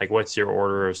kind of like? What's your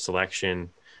order of selection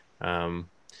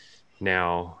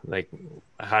now? Like,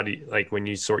 how do you, like when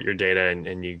you sort your data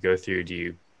and you go through, do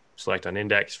you select on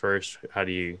index first?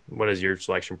 What does your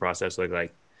selection process look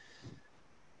like?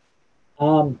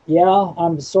 Yeah,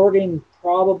 I'm sorting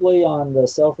probably on the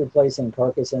self-replacing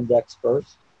carcass index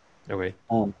first. Okay.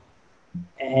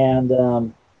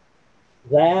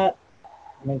 That,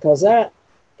 because that,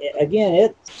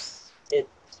 again,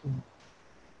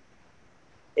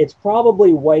 it's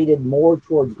probably weighted more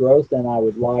toward growth than I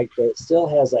would like, but it still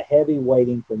has a heavy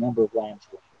weighting for number of lambs.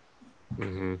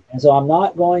 Mm-hmm. And so I'm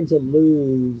not going to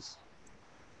lose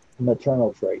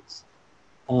maternal traits.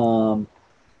 I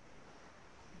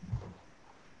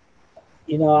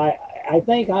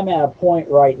think I'm at a point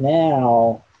right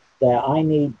now that I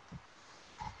need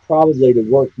probably to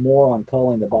work more on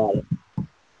culling the bottom.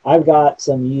 I've got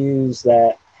some ewes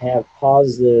that have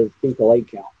positive fecal egg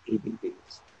count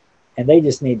EBVs, and they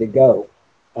just need to go.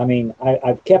 I mean,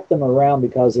 I've kept them around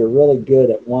because they're really good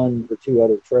at 1 or 2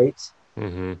 other traits.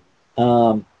 Mm-hmm.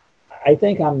 I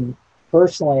think I'm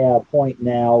personally at a point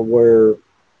now where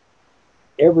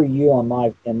every ewe in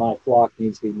my flock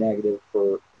needs to be negative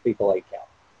for fecal egg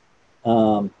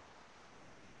count.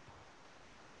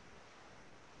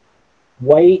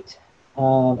 Weight,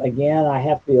 again, I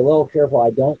have to be a little careful.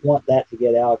 I don't want that to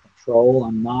get out of control.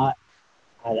 I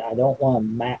don't want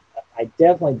to I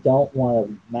definitely don't want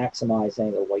to maximize any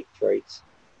of the weight traits.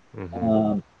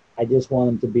 Mm-hmm. I just want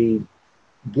them to be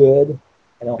good.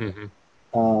 I don't.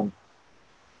 Mm-hmm.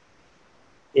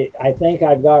 I think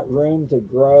I've got room to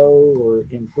grow or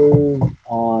improve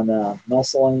on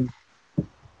muscling.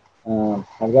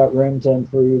 I've got room to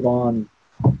improve on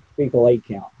fecal egg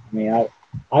count. I mean,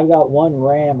 I've got one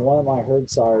ram. One of my herd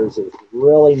sires is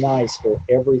really nice for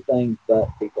everything but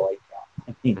fecal egg count.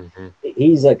 I mean, Mm-hmm.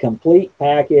 he's a complete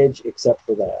package except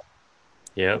for that.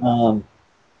 Yeah.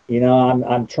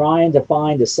 I'm trying to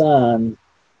find a son.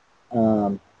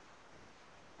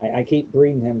 I keep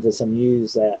breeding him to some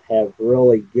ewes that have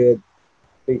really good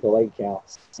fecal egg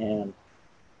counts, and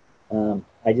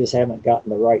I just haven't gotten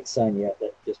the right son yet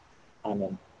that just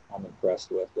I'm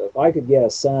impressed with. But if I could get a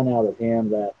son out of him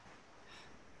that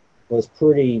was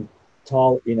pretty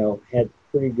tall, had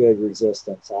pretty good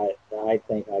resistance, I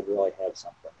think I'd really have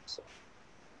something. So.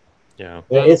 Yeah.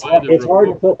 It's hard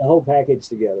to put the whole package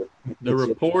together. The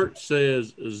report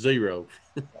says 0.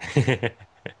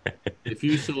 If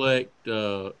you select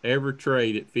every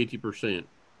trait at 50%,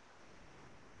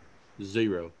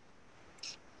 0.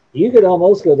 You could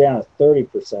almost go down to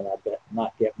 30%, I bet,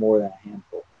 not get more than a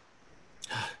handful.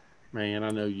 Man,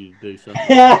 I know you do something.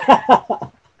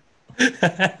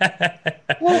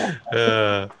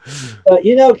 But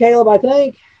Caleb, I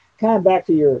think kind of back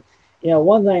to your,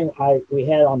 one thing we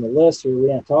had on the list here we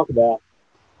didn't talk about.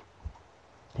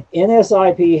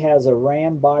 NSIP has a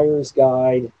RAM buyer's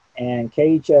guide, and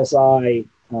KHSI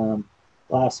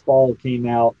last fall came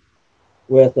out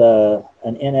with an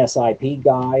NSIP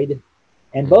guide,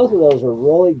 and both of those are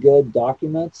really good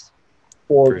documents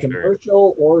for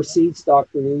commercial or seed stock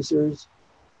producers.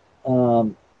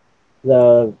 The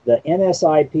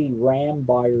NSIP RAM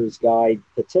buyer's guide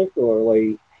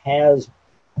particularly has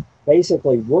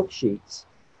basically worksheets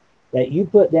that you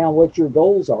put down what your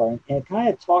goals are, and it kind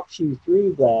of talks you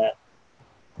through that.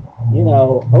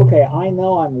 Okay, I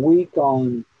know I'm weak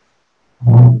on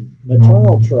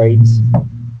maternal traits.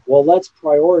 Well, let's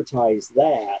prioritize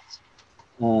that.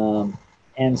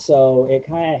 And so it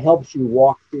kind of helps you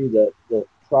walk through the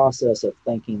process of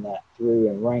thinking that through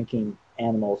and ranking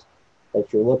animals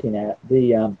that you're looking at.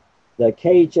 The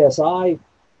KHSI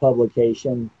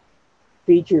publication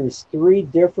features 3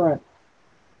 different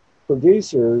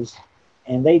producers,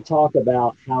 and they talk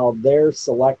about how they're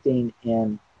selecting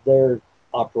in their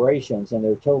operations, and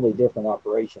they're totally different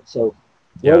operations. So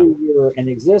whether you're an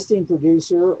existing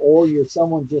producer or you're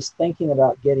someone just thinking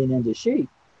about getting into sheep,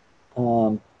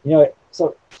 so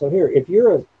here, if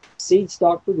you're a seed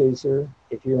stock producer,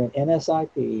 if you're an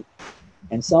NSIP,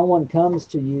 and someone comes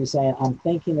to you saying, I'm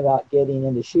thinking about getting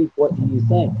into sheep, what do you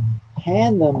think?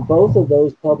 Hand them both of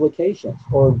those publications,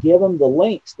 or give them the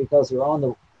links, because they're on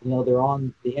the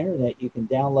internet. You can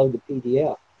download the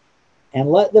PDF and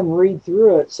let them read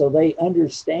through it so they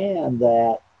understand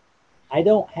that I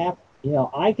don't have,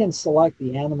 I can select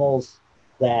the animals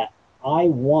that I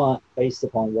want based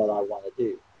upon what I want to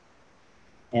do.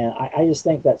 And I just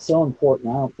think that's so important.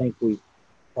 I don't think we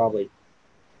probably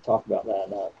talk about that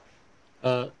enough.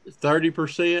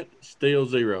 30% still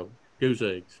 0 goose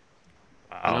eggs.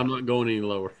 Wow. And I'm not going any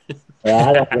lower.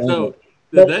 I don't blame So it.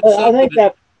 But I think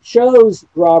that shows,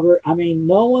 Robert, I mean,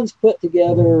 no one's put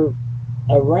together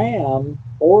a ram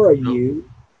or a ewe.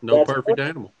 No perfect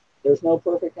animal. There's no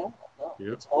perfect animal. No,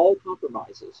 yep. It's all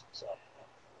compromises.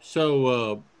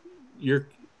 So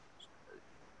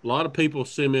a lot of people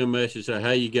send me a message say,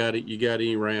 "Hey, you got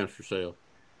any rams for sale?"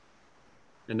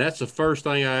 And that's the first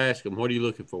thing I ask them. What are you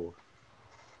looking for?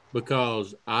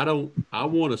 Because I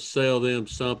want to sell them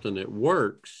something that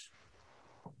works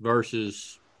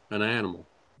versus an animal.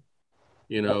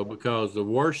 Because the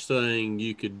worst thing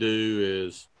you could do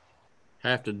is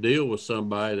have to deal with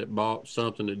somebody that bought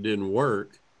something that didn't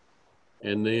work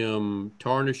and them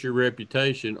tarnish your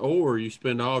reputation, or you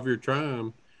spend all of your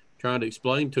time trying to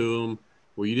explain to them,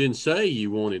 well, you didn't say you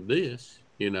wanted this,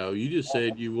 you just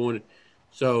said you wanted.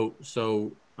 So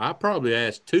I probably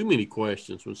ask too many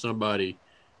questions when somebody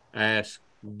asks,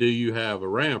 do you have a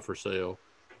ram for sale?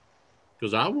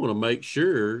 Because I want to make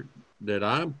sure that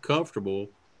I'm comfortable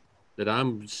that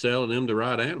I'm selling them the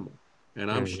right animal.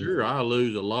 And I'm sure I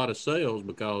lose a lot of sales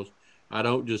because I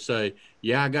don't just say,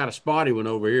 yeah, I got a spotty one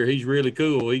over here. He's really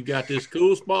cool. He's got this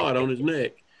cool spot on his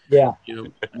neck. Yeah.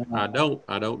 I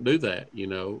don't do that,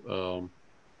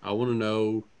 I want to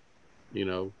know,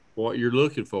 what you're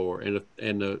looking for. And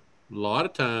a lot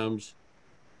of times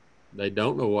they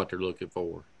don't know what they're looking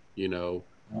for. They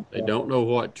don't know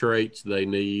what traits they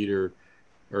need or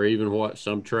even what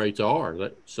some traits are.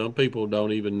 That some people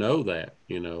don't even know that.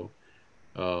 Yeah.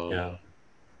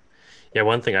 Yeah.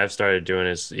 One thing I've started doing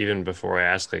is even before I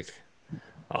ask like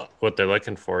what they're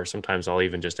looking for, sometimes I'll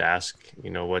even just ask,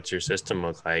 what's your system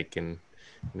look like, and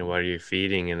what are you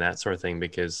feeding and that sort of thing,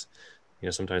 because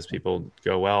sometimes people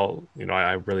go, well,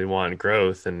 I really want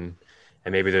growth, and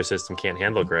maybe their system can't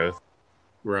handle growth.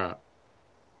 Right.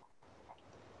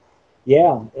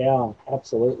 Yeah,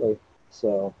 absolutely.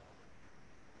 So,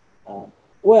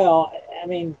 well, I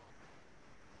mean,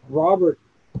 Robert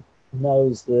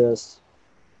knows this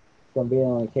from being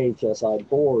on the KHSI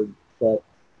board, but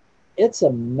it's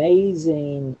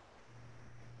amazing.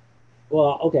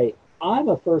 Well, okay, I'm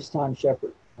a first time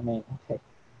shepherd. I mean, okay,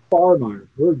 Fahrmeier,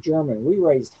 we're German. We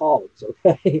raised hogs,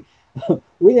 okay?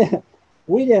 we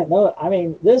didn't know it. I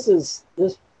mean, this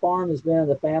farm has been in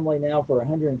the family now for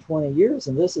 120 years,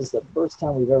 and this is the first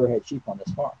time we've ever had sheep on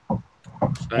this farm.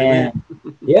 Amen.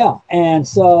 And yeah, and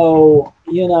so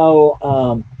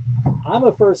I'm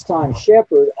a first-time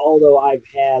shepherd, although I've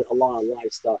had a lot of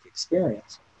livestock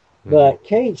experience. But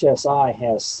KHSI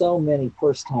has so many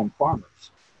first-time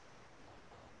farmers.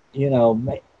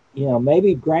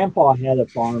 Maybe Grandpa had a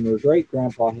farm or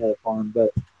great-grandpa had a farm,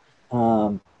 but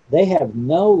they have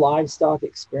no livestock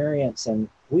experience, and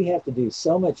we have to do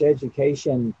so much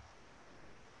education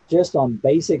just on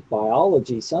basic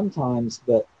biology sometimes.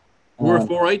 But we're a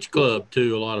 4-H club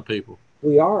too. A lot of people.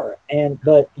 We are,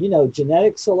 but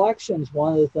genetic selection is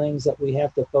one of the things that we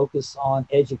have to focus on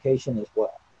education as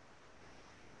well,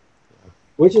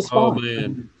 which is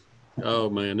fun. Oh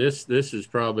man, this is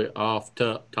probably off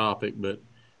topic, but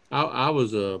I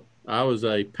was a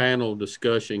panel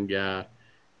discussion guy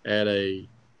at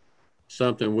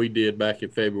something we did back in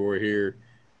February here,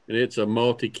 and it's a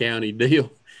multi-county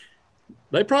deal.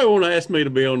 They probably want to ask me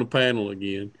to be on the panel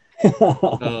again.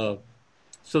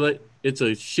 So it's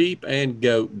a sheep and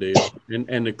goat deal,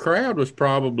 and the crowd was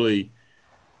probably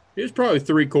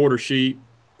 3/4 sheep,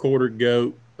 quarter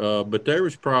goat, but there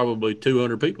was probably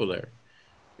 200 people there,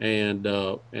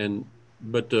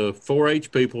 but the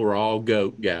 4-H people were all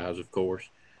goat guys, of course,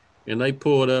 and they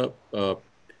pulled up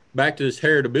back to this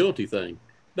heritability thing.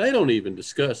 They don't even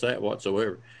discuss that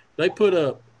whatsoever. They put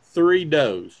up 3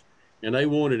 does, and they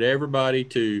wanted everybody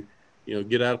to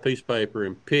get out a piece of paper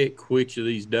and pick which of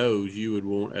these does you would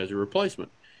want as a replacement.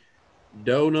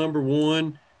 Doe number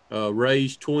 1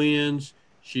 raised twins.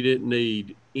 She didn't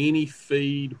need any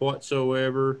feed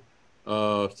whatsoever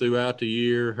throughout the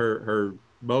year.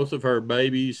 Both of her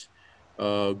babies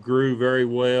grew very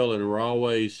well and were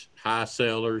always high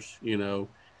sellers,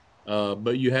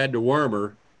 but you had to worm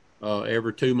her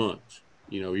every 2 months,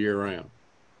 year round.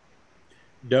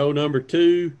 Doe number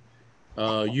 2,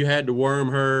 you had to worm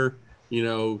her,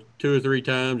 2 or 3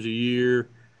 times a year.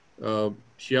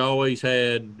 She always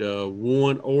had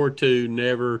 1 or 2,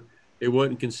 never. It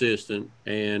wasn't consistent,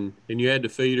 and you had to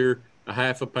feed her a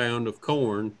half a pound of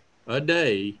corn a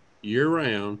day, year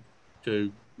round,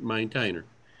 to maintain her.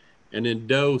 And then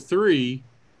Doe 3,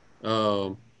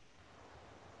 1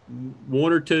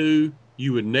 or 2,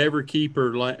 you would never keep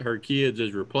her kids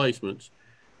as replacements,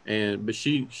 but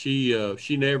she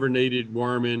never needed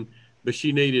worming, but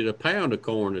she needed a pound of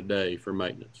corn a day for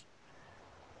maintenance.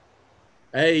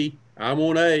 I'm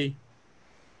on A.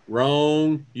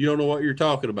 Wrong. You don't know what you're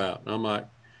talking about. And I'm like,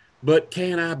 but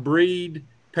can I breed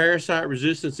parasite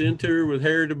resistance into her with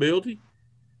heritability?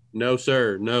 No,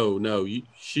 sir. No.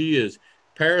 She is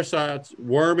parasites.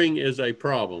 Worming is a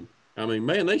problem. I mean,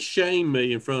 man, they shame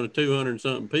me in front of 200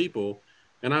 something people.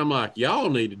 And I'm like, y'all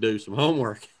need to do some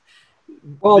homework.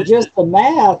 Well, just the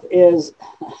math is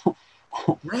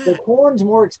right. The corn's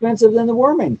more expensive than the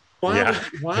worming. Why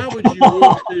would you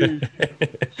want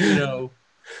to,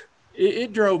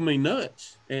 it drove me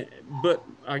nuts. But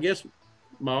I guess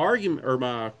my argument or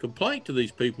my complaint to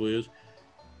these people is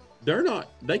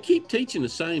they keep teaching the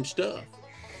same stuff.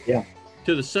 Yeah.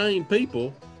 To the same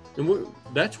people. And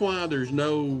that's why there's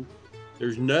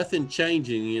nothing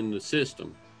changing in the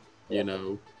system.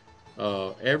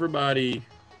 Everybody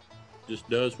just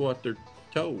does what they're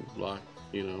told, So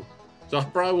I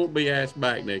probably won't be asked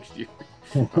back next year.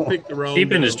 I picked the wrong.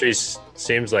 Sheep industry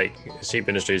seems like sheep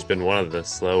industry has been one of the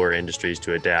slower industries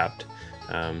to adapt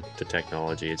to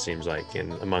technology. It seems like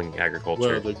among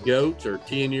agriculture. Well, the goats are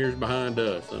 10 years behind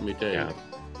us. Let me tell you.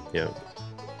 Yeah.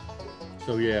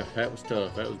 So yeah, that was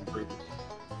tough. That was brutal.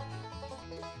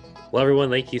 Well, everyone,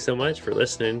 thank you so much for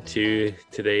listening to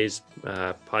today's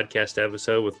podcast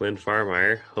episode with Lynn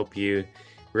Fahrmeier. Hope you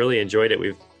really enjoyed it.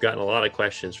 We've gotten a lot of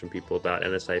questions from people about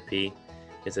NSIP.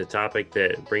 It's a topic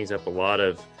that brings up a lot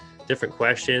of different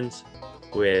questions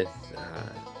with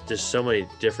just so many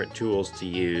different tools to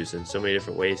use and so many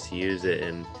different ways to use it,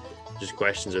 and just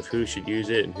questions of who should use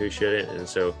it and who shouldn't. And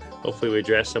so hopefully we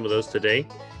address some of those today.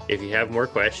 If you have more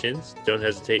questions, don't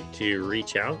hesitate to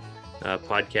reach out,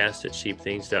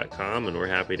 podcast@sheepthings.com, and we're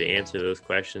happy to answer those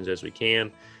questions as we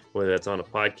can, whether that's on a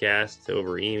podcast,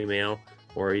 over email,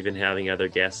 or even having other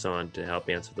guests on to help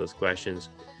answer those questions.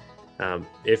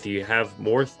 If you have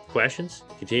more questions,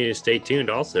 continue to stay tuned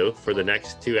also for the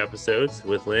next 2 episodes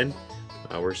with Lynn.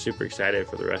 We're super excited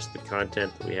for the rest of the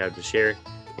content that we have to share.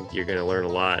 I think you're going to learn a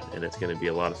lot, and it's going to be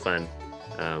a lot of fun.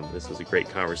 This was a great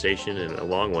conversation and a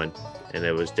long one, and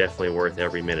it was definitely worth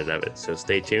every minute of it. So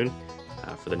stay tuned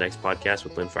for the next podcast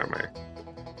with Lynn Fahrmeier.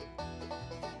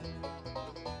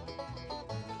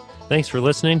 Thanks for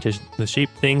listening to the Sheep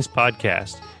Things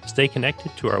podcast. Stay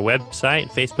connected to our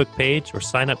website, Facebook page, or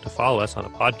sign up to follow us on a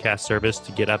podcast service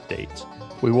to get updates.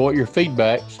 We want your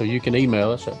feedback, so you can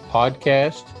email us at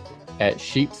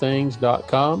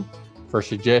podcast@sheepthings.com for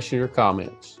suggestions or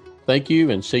comments. Thank you,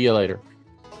 and see you later.